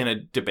Godzilla in a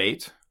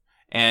debate?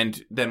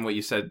 And then what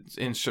you said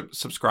in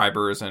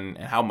subscribers and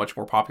how much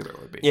more popular it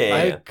would be. Yeah.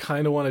 I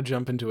kind of want to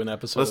jump into an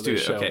episode Let's of do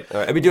this it. show. Okay. All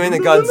right. Are we doing the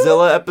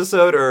Godzilla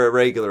episode or a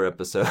regular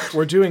episode?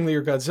 We're doing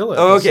your Godzilla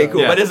Oh, okay, episode.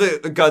 cool. Yeah. But is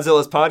it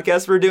Godzilla's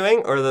podcast we're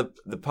doing or the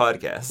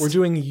podcast? We're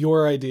doing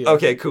your idea.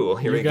 Okay, cool.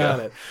 Here You we got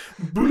go. it.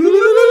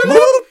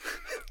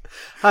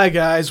 Hi,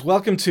 guys.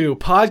 Welcome to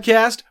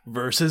Podcast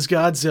versus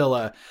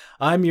Godzilla.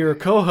 I'm your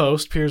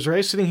co-host, Piers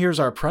Ray. Sitting here is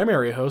our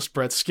primary host,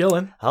 Brett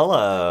Skillen.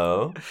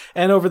 Hello.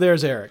 And over there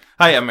is Eric.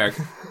 Hi, I'm Eric.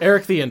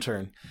 Eric the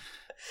intern.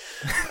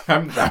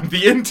 I'm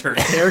the intern.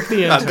 Eric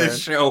the on intern. this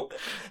show.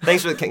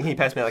 Thanks for can you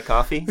pass me that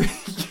coffee?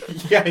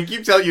 Yeah, I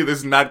keep telling you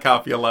there's not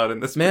coffee allowed in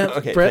this. Man,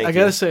 Okay, Brett, thank I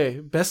gotta you. say,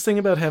 best thing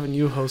about having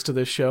you host of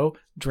this show,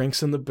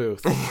 drinks in the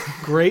booth.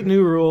 Great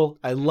new rule.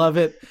 I love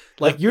it.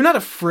 Like, you're not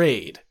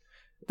afraid.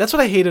 That's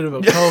what I hated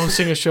about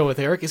co-hosting a show with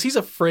Eric, is he's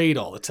afraid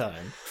all the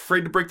time.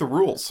 Afraid to break the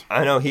rules.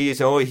 I know he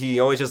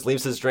always just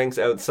leaves his drinks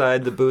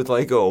outside the booth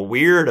like a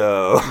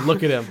weirdo.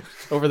 Look at him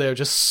over there,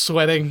 just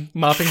sweating,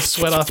 mopping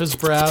sweat off his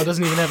brow.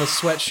 Doesn't even have a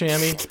sweat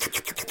chamois.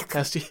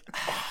 Has to.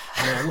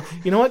 Man,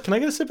 you know what? Can I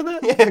get a sip of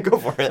that? Yeah, go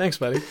for it. Thanks,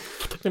 buddy.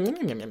 What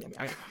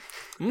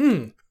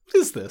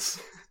is this?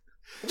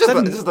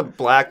 Just a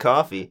black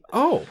coffee.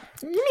 Oh.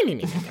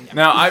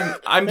 Now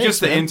I'm Thanks,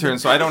 just the man. intern,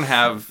 so I don't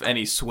have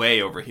any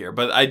sway over here.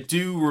 But I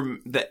do.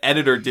 The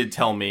editor did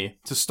tell me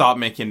to stop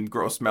making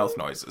gross mouth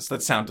noises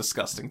that sound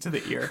disgusting to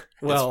the ear.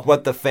 Well,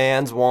 What the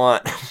fans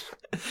want.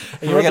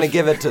 We're gonna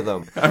give it to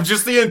them. I'm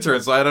just the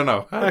intern, so I don't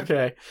know.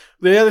 okay.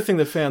 The other thing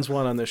that fans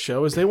want on this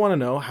show is they want to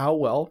know how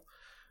well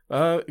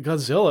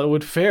Godzilla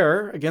would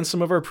fare against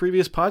some of our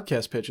previous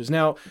podcast pitches.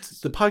 Now,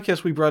 the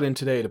podcast we brought in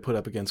today to put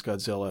up against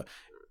Godzilla,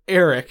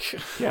 Eric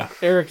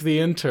the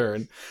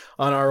intern,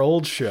 on our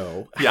old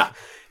show, Yeah.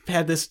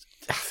 had this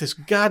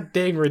god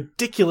dang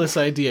ridiculous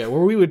idea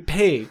where we would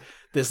pay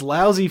this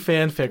lousy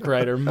fanfic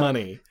writer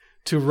money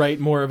to write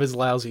more of his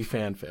lousy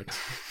fanfics.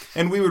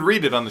 And we would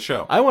read it on the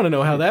show. I want to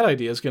know how that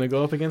idea is going to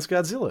go up against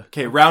Godzilla.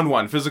 Okay, round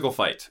 1, physical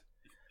fight.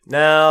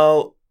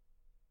 Now,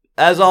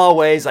 as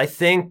always, I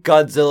think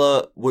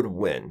Godzilla would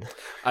win.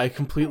 I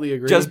completely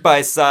agree. Just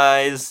by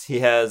size,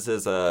 he has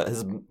his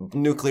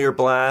nuclear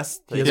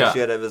blast that he Yeah.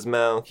 shoot out of his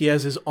mouth. he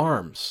has his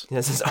arms. He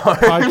has his arms.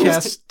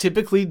 Podcasts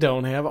typically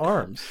don't have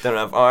arms. Don't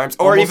have arms,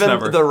 or Almost even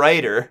never. the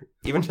writer,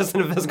 even just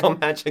in a physical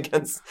match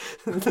against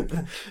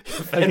the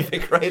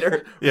fanfic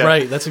writer. Yeah.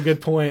 Right, that's a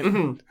good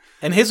point.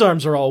 And his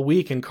arms are all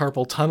weak and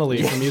carpal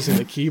tunnel-y from using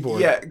the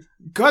keyboard. Yeah,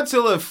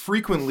 Godzilla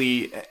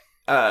frequently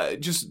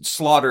just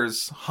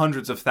slaughters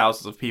hundreds of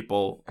thousands of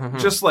people,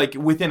 just like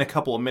within a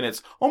couple of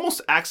minutes,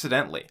 almost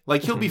accidentally.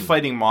 Like he'll be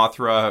fighting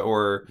Mothra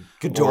or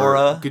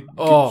Ghidorah.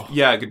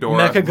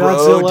 Ghidorah.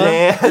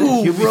 Mechagodzilla. Rodan.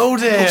 Ooh,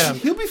 Rodan.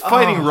 He'll be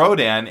fighting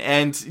Rodan,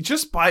 and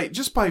just by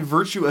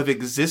virtue of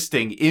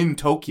existing in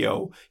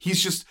Tokyo,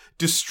 he's just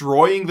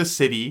destroying the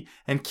city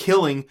and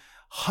killing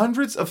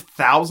hundreds of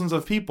thousands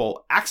of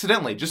people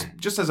accidentally,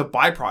 just as a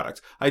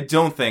byproduct. I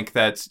don't think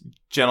that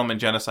Gentleman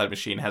Genocide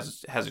Machine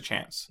has a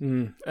chance.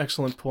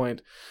 Excellent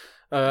point.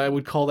 I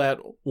would call that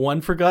one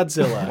for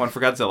Godzilla. One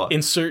for Godzilla.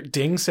 Insert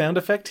ding sound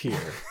effect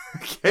here.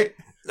 Okay.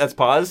 That's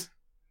pause.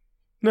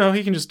 No,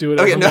 he can just do it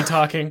Okay, over no. me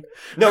talking.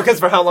 No, because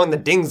for how long the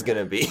ding's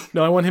gonna be.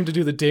 No, I want him to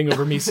do the ding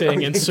over me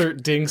saying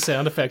insert ding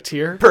sound effect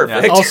here.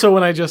 Perfect. Also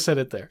when I just said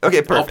it there. Okay,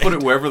 I'll perfect. put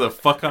it wherever the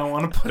fuck I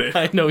want to put it.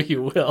 I know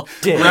you will.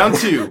 Ding. Round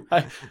 2.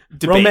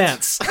 Debate.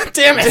 Romance.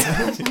 Damn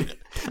it.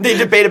 They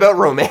debate about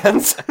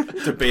romance.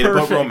 Debate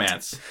about Perfect.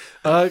 romance.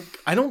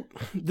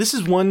 This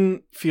is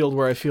one field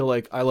where I feel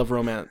like I Love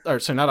Romance, or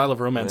sorry, not I Love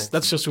Romance.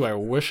 That's just who I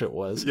wish it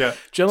was. Yeah.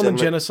 Gentleman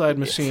Genocide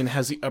Machine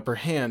has the upper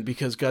hand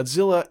because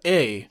Godzilla,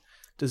 A,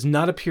 does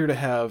not appear to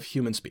have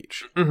human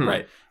speech.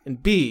 Right.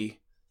 And B,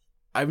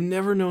 I've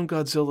never known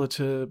Godzilla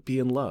to be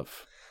in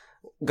love.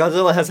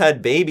 Godzilla has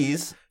had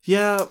babies.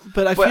 Yeah,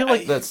 but I feel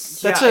like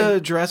that's- that's yeah, a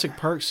Jurassic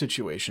Park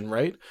situation,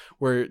 right?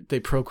 Where they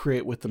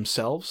procreate with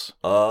themselves.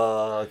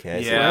 Okay.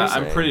 I see what Yeah, you're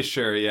I'm saying. pretty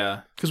sure,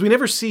 yeah. Because we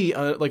never see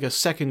like a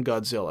second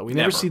Godzilla. We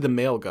never Never. see the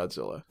male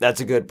Godzilla. That's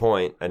a good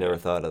point. I never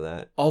thought of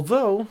that.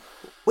 Although,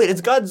 Wait,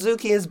 is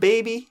Godzuki his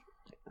baby?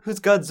 Who's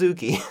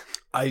Godzuki?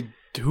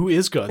 who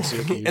is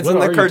Godzuki? It's What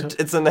in are the you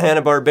it's in the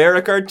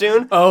Hanna-Barbera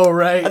cartoon. Oh,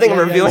 right. I think I'm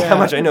Yeah, revealing yeah. how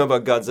much I know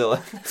about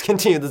Godzilla. Let's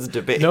continue this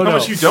debate. No, How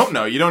much you don't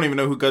know? You don't even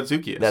know who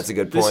Godzuki is. That's a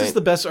good point. This is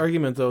the best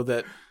argument, though,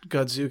 that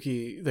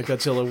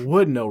Godzilla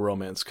would know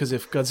romance. Because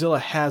if Godzilla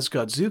has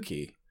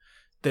Godzuki,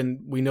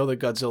 then we know that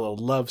Godzilla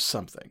loves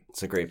something.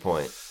 It's a great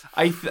point.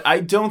 I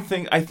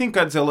think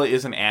Godzilla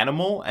is an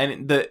animal,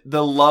 and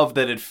the love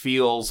that it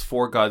feels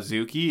for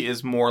Godzuki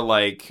is more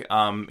like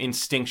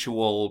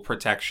instinctual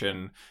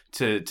protection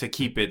to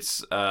keep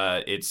its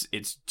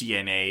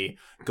DNA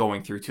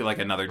going through to like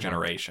another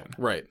generation.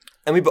 Right.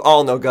 And we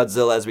all know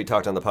Godzilla, as we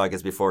talked on the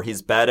podcast before.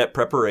 He's bad at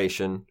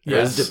preparation.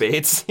 Yes. His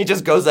debates. He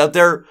just goes out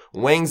there,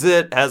 wings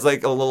it, has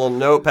like a little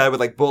notepad with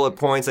like bullet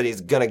points that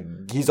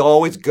he's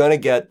always gonna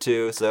get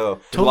to.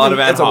 So A lot of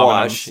ad it's a hominems.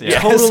 wash. Yeah.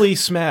 Yes. Totally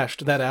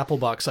smashed that Apple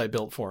box I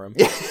built for him.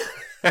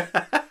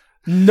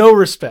 No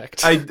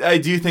respect. I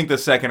do think the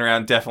second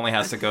round definitely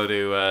has to go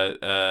to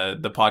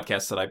the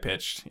podcast that I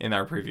pitched in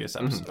our previous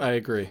episode. I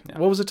agree.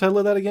 What was the title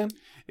of that again?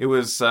 It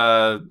was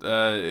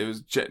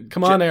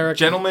Come on, Eric.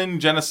 Gentleman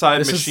Genocide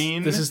This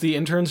Machine. is the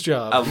intern's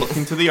job.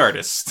 Looking to the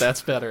artist.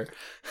 That's better.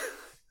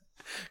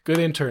 Good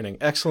interning.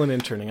 Excellent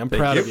interning. I'm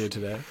proud of you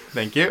today.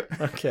 Thank you.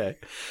 Okay.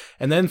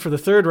 And then for the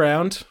third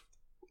round,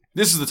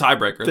 This is the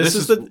tiebreaker. this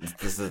is the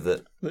This is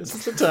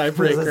it.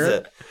 tiebreaker. This is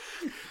it.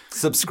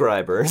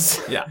 Subscribers.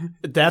 yeah.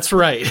 That's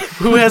right.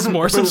 Who has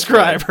more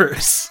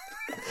subscribers?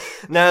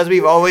 Now, as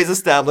we've always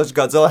established,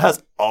 Godzilla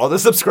has all the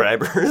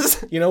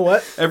subscribers. You know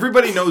what?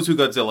 Everybody knows who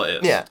Godzilla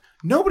is. Yeah.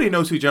 Nobody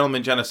knows who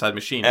Gentleman Genocide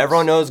Machine is.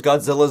 Everyone knows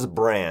Godzilla's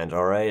brand,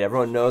 all right?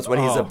 Everyone knows what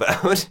he's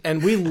about.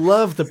 And we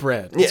love the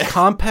brand. It's Yeah.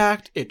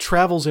 compact. It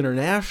travels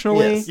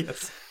internationally. Yes.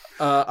 Yes.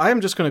 I'm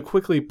just going to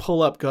quickly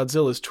pull up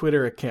Godzilla's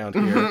Twitter account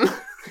here.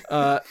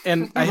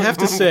 And I have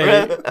to say,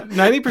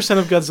 90%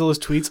 of Godzilla's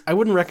tweets, I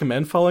wouldn't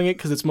recommend following it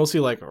because it's mostly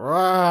like,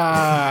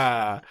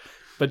 rah,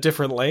 but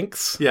different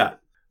lengths. Yeah.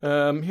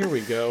 Here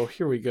we go.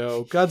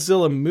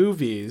 Godzilla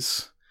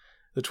Movies,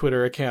 the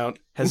Twitter account,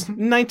 has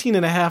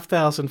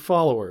 19,500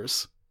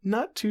 followers.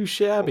 Not too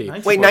shabby.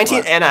 Wait,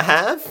 19 and a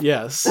half?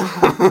 Yes.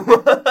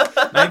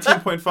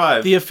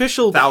 19.5. The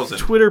official 1,000.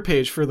 Twitter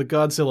page for the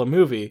Godzilla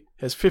movie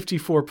has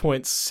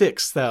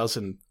 54.6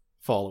 thousand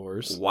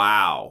followers.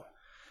 Wow.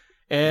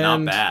 And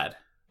Not bad.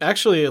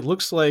 actually, it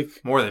looks like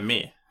More than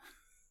me.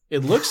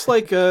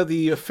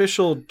 the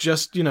official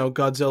just,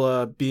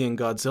 Godzilla being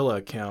Godzilla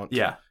account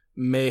Yeah.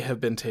 may have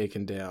been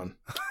taken down.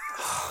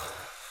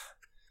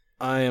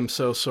 I am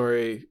so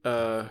sorry.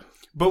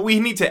 But we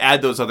need to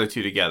add those other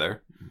two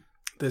together.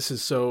 This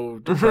is so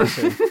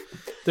depressing.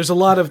 There's a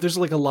lot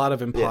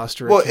of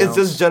imposter Well, accounts.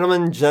 does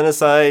Gentleman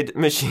Genocide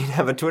Machine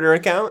have a Twitter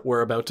account?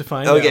 We're about to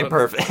find Okay, out.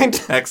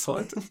 perfect.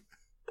 Excellent.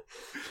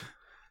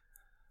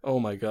 Oh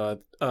my god.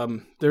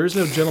 There is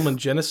no Gentleman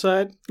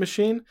Genocide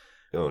Machine.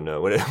 Oh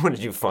no, what did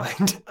you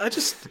find?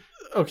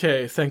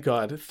 Okay, thank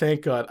God.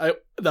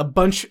 A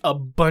bunch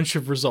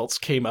of results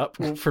came up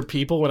for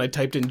people when I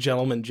typed in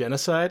Gentleman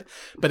Genocide,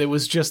 but it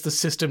was just the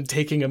system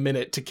taking a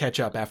minute to catch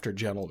up after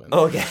Gentleman.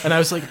 Okay. And I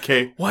was like,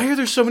 Okay. why are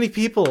there so many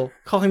people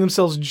calling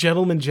themselves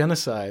Gentleman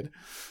Genocide?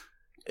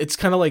 It's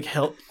kind of like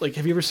hell. Like,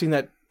 have you ever seen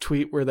that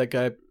tweet where that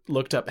guy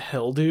looked up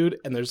Hell Dude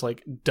and there's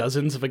like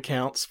dozens of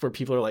accounts where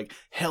people are like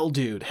Hell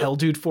Dude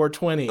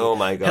 420. Oh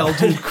my God. Hell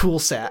Dude Cool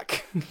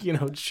Sack.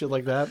 Shit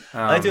like that.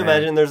 I like to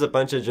imagine there's a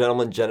bunch of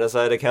Gentleman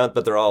Genocide accounts,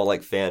 but they're all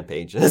like fan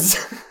pages.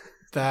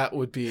 That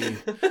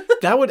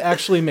would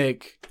actually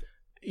make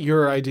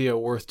your idea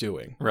worth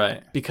doing,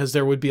 Right. because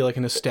there would be like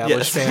an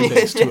established Yes. fan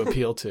base to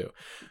appeal to.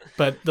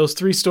 But those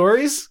 3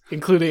 stories,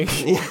 including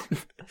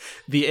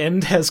The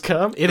End Has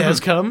Come, It Has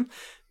Come,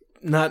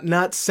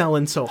 not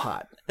selling so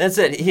hot. That's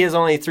it. He has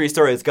only 3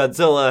 stories.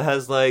 Godzilla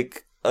has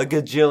like a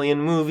gajillion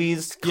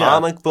movies,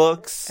 comic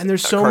books, And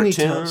there's a so many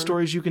cartoon.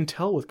 stories you can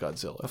tell with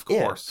Godzilla. Of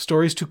course.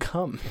 Stories to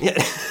come. Yeah.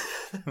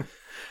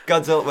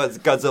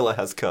 Godzilla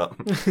has come.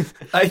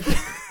 I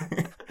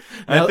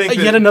think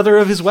Yet another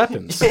of his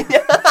weapons.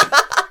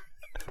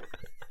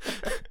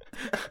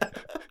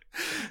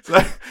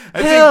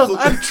 I Help! think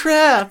I'm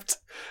trapped.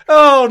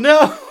 Oh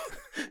no!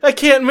 I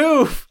can't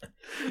move.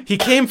 He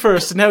came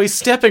first, and now he's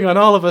stepping on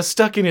all of us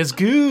stuck in his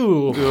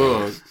goo.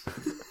 Ugh.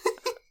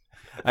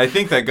 I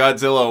think that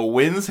Godzilla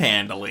wins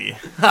handily.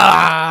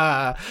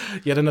 Ah!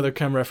 Yet another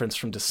cum reference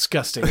from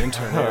disgusting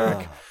intern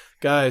Eric.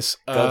 Guys,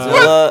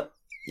 Godzilla,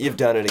 you've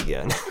done it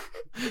again.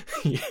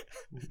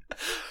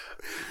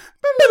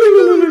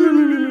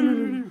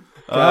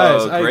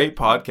 Guys, Great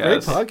podcast.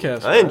 great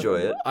podcast. I enjoy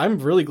it. I'm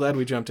really glad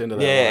we jumped into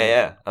that.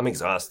 Yeah. I'm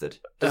exhausted.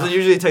 Does it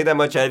usually take that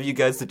much out of you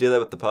guys to do that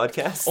with the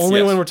podcast? Only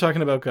Yes. when we're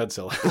talking about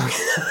Godzilla.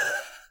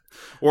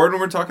 Or when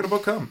we're talking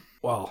about cum.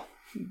 Well,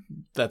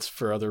 that's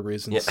for other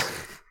reasons. Yeah.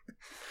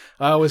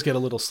 I always get a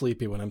little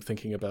sleepy when I'm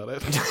thinking about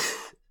it.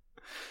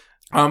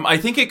 I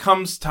think it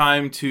comes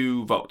time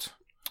to vote.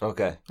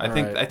 Okay. I All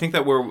think right.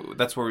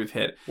 that's where we've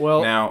hit.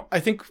 Well, Now, I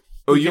think.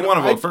 Oh, we you can-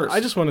 wanna vote I- first. I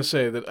just want to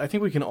say that I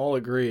think we can all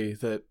agree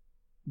that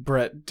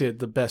Brett did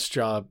the best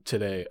job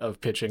today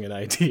of pitching an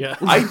idea.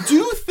 I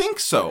do think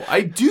so.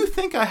 I do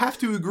think I have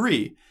to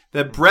agree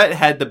that Brett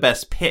had the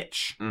best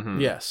pitch.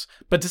 Yes.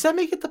 But does that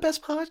make it the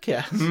best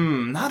podcast?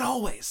 Not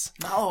always.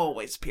 Not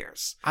always,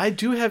 Pierce. I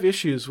do have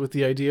issues with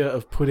the idea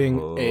of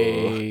putting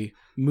a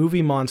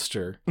movie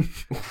monster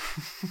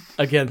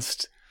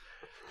against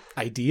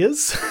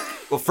ideas.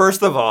 Well,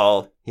 first of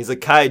all, he's a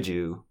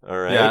kaiju, all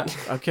right? Yeah.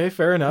 Okay,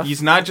 fair enough.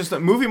 He's not just a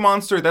movie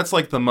monster. That's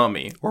like the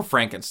Mummy or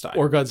Frankenstein.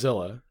 Or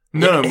Godzilla.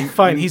 no.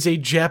 Fine, he's a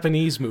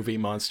Japanese movie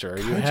monster. Are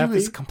you Kaiju happy?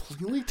 is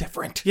completely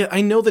different. Yeah,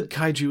 I know that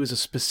kaiju is a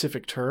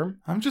specific term,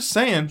 I'm just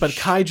saying. but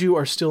kaiju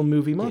are still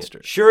movie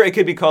monsters. Sure, it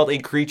could be called a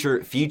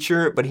creature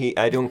feature, but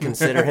I don't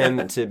consider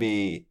him to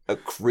be a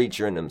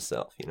creature in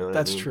himself. You know what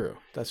That's I mean? true.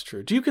 That's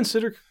true. Do you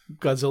consider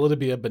Godzilla to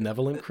be a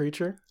benevolent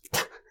creature?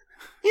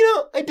 You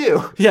know, I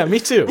do. Yeah, me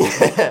too. His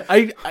Where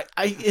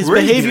are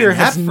you behavior getting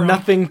has that from?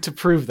 nothing to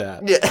prove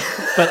that. Yeah.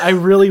 But I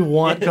really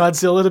want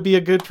Godzilla to be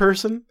a good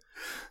person.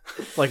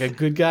 Like a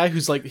good guy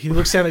who's like, he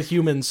looks down at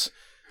humans.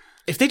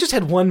 If they just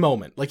had one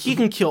moment, like he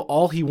can kill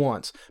all he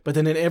wants, but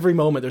then in every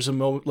moment, there's a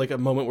moment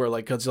where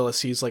like Godzilla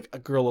sees like a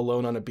girl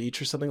alone on a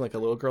beach or something, like a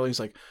little girl, and he's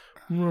like,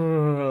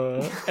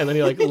 "Rrrr," and then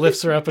he like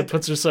lifts her up and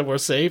puts her somewhere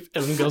safe,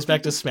 and then goes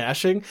back to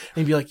smashing, and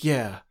he'd be like,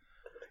 yeah,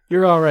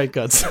 you're all right,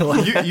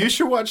 Godzilla. you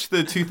should watch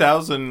the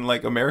 2000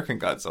 like American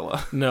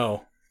Godzilla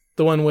No.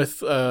 The one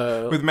with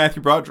with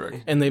Matthew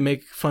Broderick. and they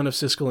make fun of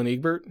Siskel and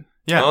Ebert.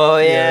 Yeah. Oh,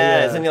 yeah.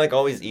 yeah. Isn't he like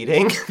always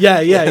eating? Yeah,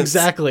 Yes.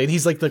 exactly. And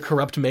he's like the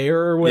corrupt mayor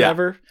or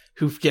whatever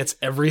who gets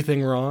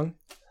everything wrong.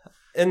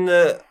 In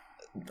the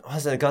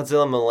was it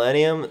Godzilla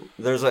Millennium?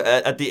 There's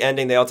at the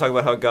ending they all talk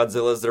about how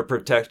Godzilla's their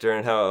protector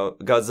and how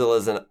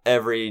Godzilla's in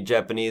every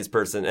Japanese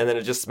person, and then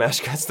it just smash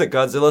cuts to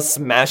Godzilla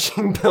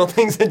smashing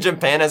buildings in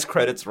Japan as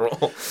credits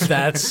roll.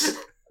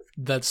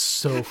 That's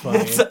so funny.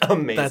 It's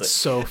amazing. That's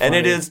so funny. And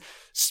it is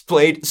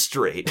played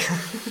straight.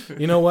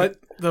 You know what,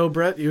 though,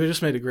 Brett? You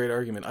just made a great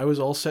argument. I was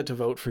all set to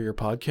vote for your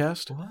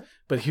podcast. What?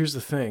 But here's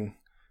the thing.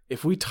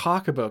 If we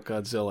talk about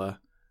Godzilla,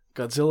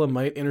 Godzilla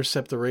might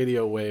intercept the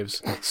radio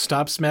waves,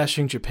 stop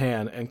smashing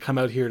Japan, and come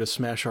out here to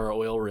smash our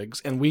oil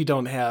rigs. And we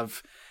don't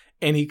have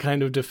any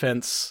kind of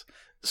defense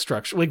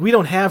structure. Like, we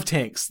don't have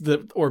tanks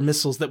or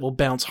missiles that will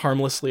bounce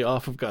harmlessly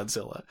off of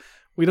Godzilla.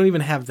 We don't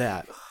even have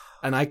that.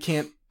 And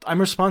I'm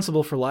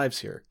responsible for lives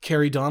here.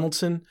 Carrie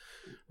Donaldson,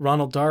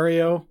 Ronald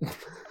Dario.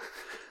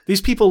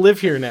 These people live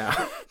here now.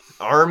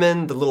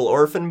 Armin, the little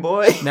orphan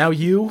boy. Now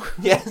you,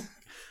 Yes.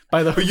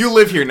 by the But you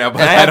live here now,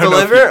 but I have to don't know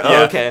live if here? you- Oh,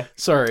 yeah. okay.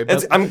 sorry,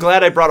 but I'm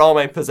glad I brought all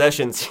my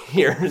possessions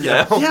here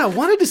now. yeah, I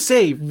wanted to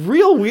say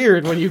real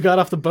weird when you got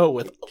off the boat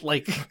with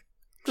like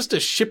just a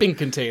shipping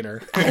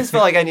container. I just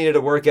felt like I needed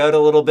to work out a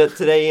little bit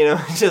today, you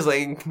know, just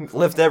like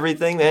lift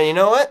everything. Man, you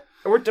know what?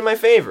 It worked in my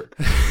favor.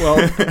 Well,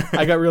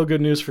 I got real good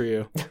news for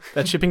you.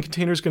 That shipping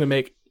container is going to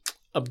make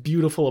a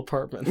beautiful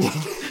apartment.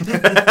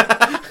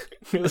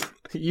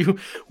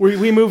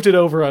 We moved it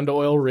over onto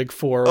Oil Rig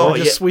 4. Oh,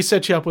 We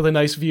set you up with a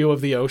nice view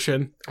of the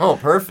ocean. Oh,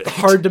 perfect.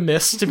 Hard to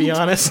miss, to be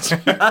honest.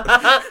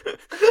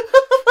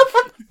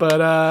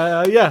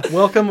 But yeah,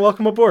 welcome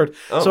aboard.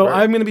 Oh, so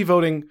right. I'm going to be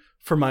voting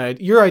for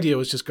your idea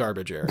was just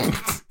garbage, Eric.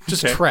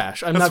 Just Okay.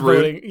 trash. I'm That's not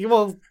rude. voting.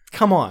 Well,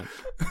 come on.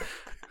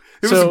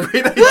 It So- was a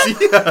great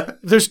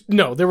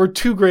idea. There were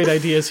two great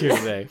ideas here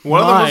today.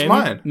 One of them was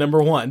mine.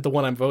 Number one, the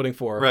one I'm voting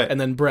for, Right. and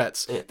then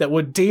Brett's, that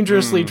would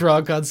dangerously draw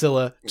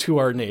Godzilla to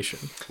our nation.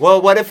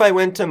 Well, what if I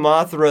went to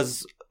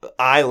Mothra's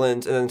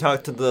island and then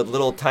talked to the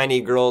little tiny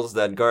girls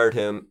that guard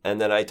him, and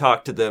then I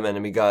talked to them, and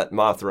then we got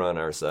Mothra on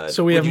our side?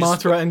 So we Would have you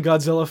Mothra and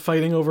Godzilla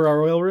fighting over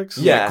our oil rigs?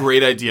 Yeah.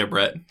 Great idea,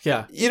 Brett.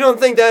 Yeah, You don't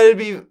think that would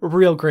be...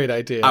 real great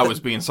idea. I was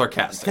being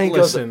sarcastic. Thank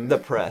Listen. the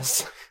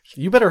press.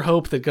 You better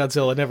hope that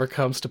Godzilla never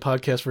comes to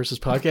Podcast versus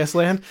Podcast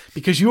Land,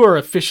 because you are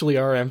officially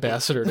our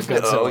ambassador to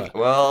Godzilla. Oh,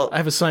 well,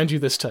 I've assigned you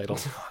this title.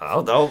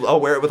 I'll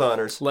wear it with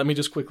honors. Let me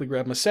just quickly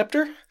grab my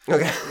scepter.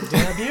 Okay.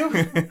 Dab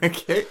you.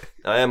 Okay.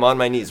 I am on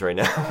my knees right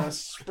now. A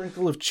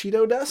sprinkle of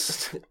Cheeto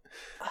dust.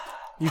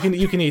 You can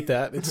eat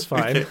that. It's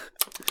fine.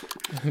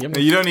 Yum.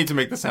 You don't need to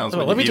make the sounds. Oh,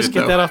 when let you me eat just it,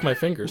 get though. that off my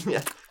fingers.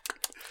 Yeah.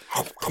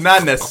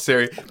 Not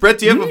necessary. Brett,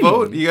 do you have a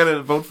vote? You got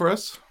to vote for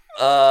us?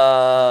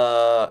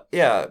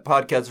 Yeah,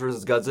 Podcast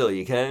versus Godzilla.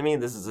 You kidding me?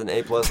 This is an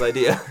A+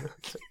 idea.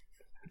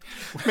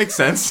 Makes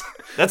sense.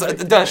 That's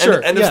done.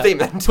 Sure. End yeah. of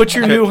statement. Put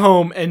your new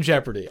home in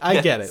jeopardy. I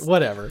get Yes. it.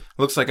 Whatever.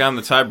 Looks like I'm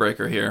the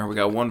tiebreaker here. We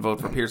got one vote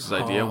for Pierce's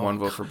idea, Oh, one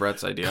vote for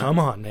Brett's idea. Come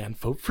on, man.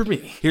 Vote for me.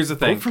 Here's the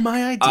thing. Vote for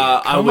my idea.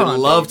 I Come would on,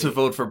 love baby. to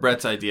vote for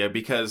Brett's idea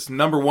because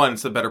number one,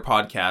 it's a better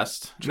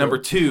podcast. Number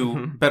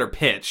two, better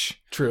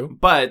pitch. True.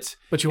 But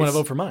But you want to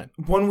it's- vote for mine.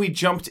 when we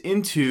jumped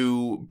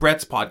into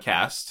Brett's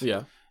podcast,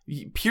 Yeah.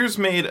 Piers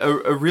made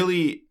a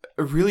really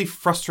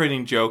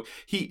frustrating joke.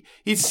 He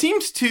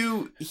seems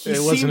to It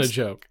wasn't a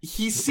joke.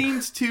 He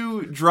seems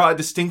to draw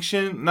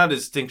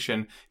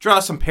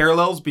some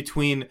parallels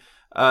between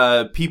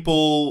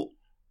people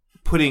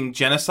putting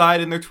genocide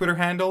in their Twitter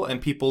handle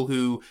and people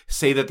who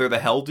say that they're the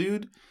Hell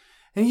Dude.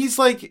 And he's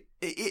like,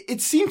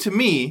 it seemed to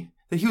me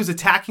that he was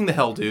attacking the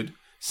Hell Dude,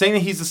 saying that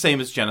he's the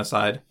same as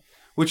genocide,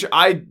 which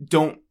I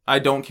don't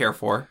care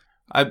for.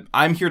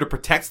 I'm here to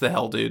protect the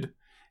Hell Dude.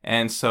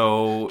 And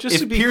so Just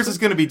to if be Piers clear- is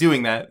going to be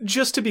doing that,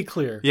 Just to be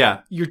clear,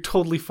 yeah, you're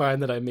totally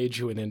fine that I made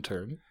you an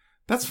intern.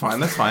 that's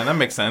fine. That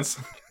makes sense.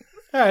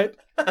 All right.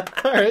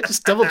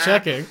 Just double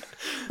checking.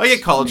 I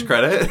get college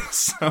credit.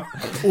 So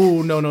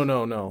Ooh,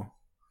 no.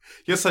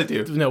 Yes, I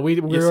do. No,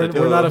 we're I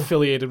do. not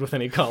affiliated with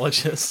any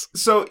colleges.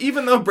 So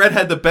even though Brett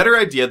had the better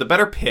idea, the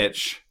better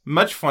pitch,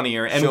 much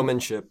funnier, and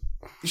Showmanship.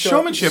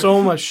 So much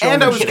showmanship.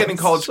 and I was getting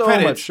college so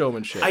credit. much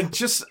showmanship.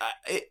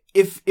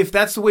 If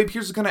that's the way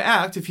Pierce is going to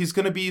act, if he's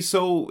going to be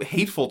so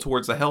hateful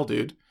towards the Hell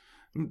Dude,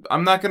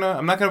 I'm not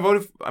gonna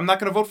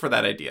vote for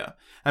that idea.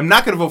 I'm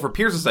not gonna vote for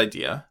Pierce's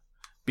idea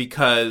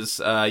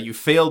because you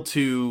failed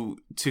to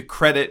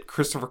credit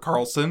Christopher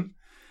Carlson,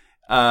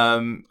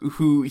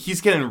 who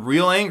he's getting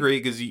real angry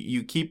because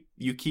you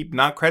keep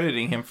not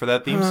crediting him for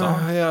that theme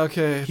song. Yeah,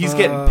 okay. He's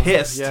getting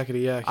pissed.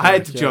 Yakety yak. I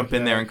had to jump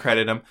in there and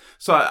credit him,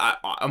 so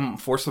I'm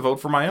forced to vote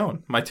for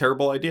my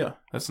terrible idea.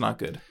 That's not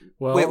good.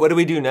 Well, Wait, what do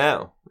we do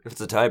now? If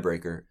it's a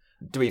tiebreaker,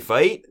 do we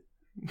fight?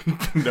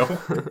 No.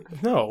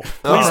 no,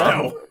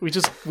 Oh. please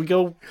no. We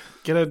go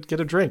get a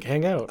drink,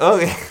 hang out.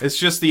 Okay. It's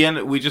just the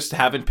end. We just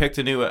haven't picked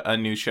a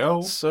new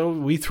show. So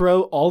we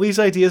throw all these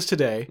ideas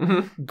today,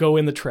 go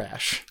in the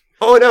trash.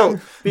 Oh no.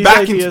 These Back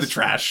ideas- into the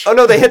trash. Oh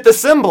no, they hit the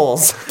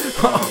cymbals.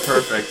 Oh,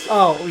 perfect.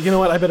 Oh, you know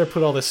what? I better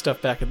put all this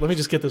stuff back in. Let me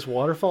just get this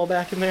waterfall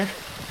back in there.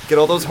 Get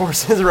all those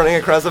horses running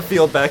across the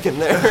field back in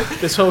there.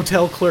 This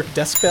hotel clerk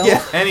desk bell.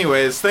 Yeah.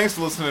 Anyways, thanks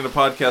for listening to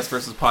Podcast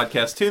versus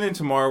Podcast. Tune in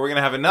tomorrow. We're going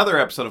to have another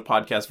episode of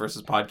Podcast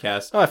versus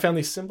Podcast. Oh, I found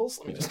these symbols.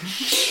 Let me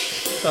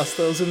just toss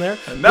those in there.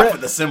 Enough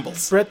of the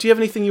symbols. Brett, do you have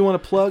anything you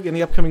want to plug?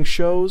 Any upcoming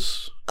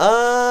shows?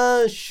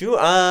 Sure.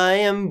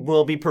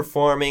 Will be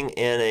performing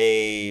in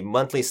a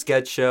monthly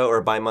sketch show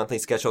or bi-monthly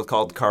sketch show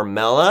called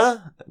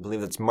Carmella. I believe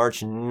that's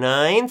March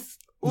 9th.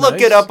 Look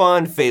Nice. it up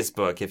on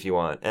Facebook if you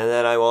want. And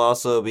then I will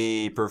also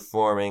be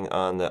performing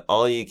on the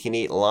All You Can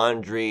Eat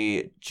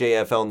Laundry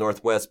JFL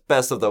Northwest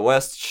Best of the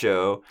West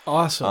show.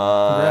 Awesome.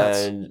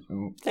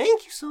 Congrats.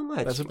 Thank you so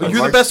much. That's a- On You're the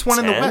March best one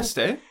in the 10th? West,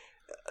 eh?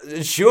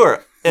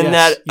 Sure. And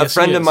Yes. that a Yes,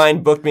 friend he of is.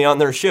 mine booked me on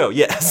their show.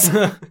 Yes.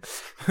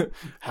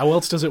 How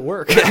else does it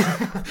work?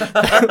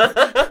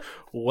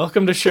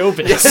 Welcome to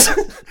showbiz.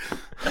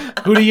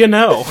 Who do you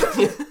know?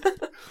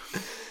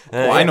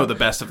 Well, I know the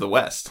best of the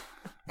West.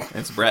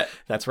 It's Brett.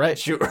 That's right.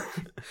 Sure.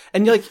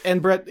 And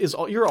Brett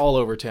you're all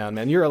over town,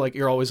 man. You're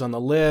always on the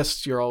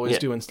list. You're always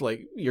doing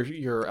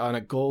you're on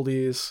at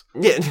Goldie's.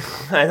 Yeah,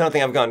 I don't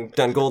think I've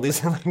done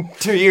Goldies in like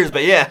 2 years,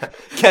 but yeah,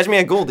 catch me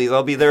at Goldies.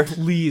 I'll be there.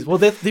 Please. Well,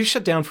 they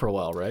shut down for a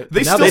while, right?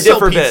 They Now still They sell did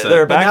for a bit. pizza.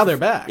 They're but back. now they're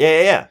back.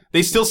 Yeah.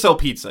 They still sell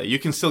pizza. You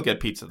can still get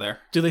pizza there.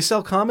 Do they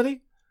sell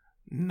comedy?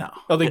 No.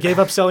 Oh, they gave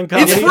up selling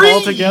comedy free!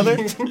 altogether?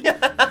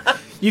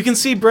 You can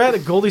see Brett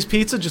at Goldie's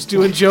Pizza just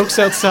doing jokes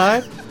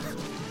outside.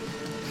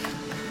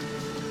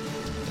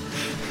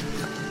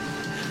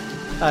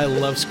 I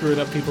love screwing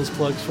up people's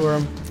plugs for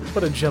them.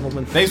 What a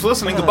gentleman. Thanks for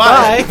listening.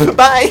 Goodbye. Bye.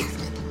 Bye.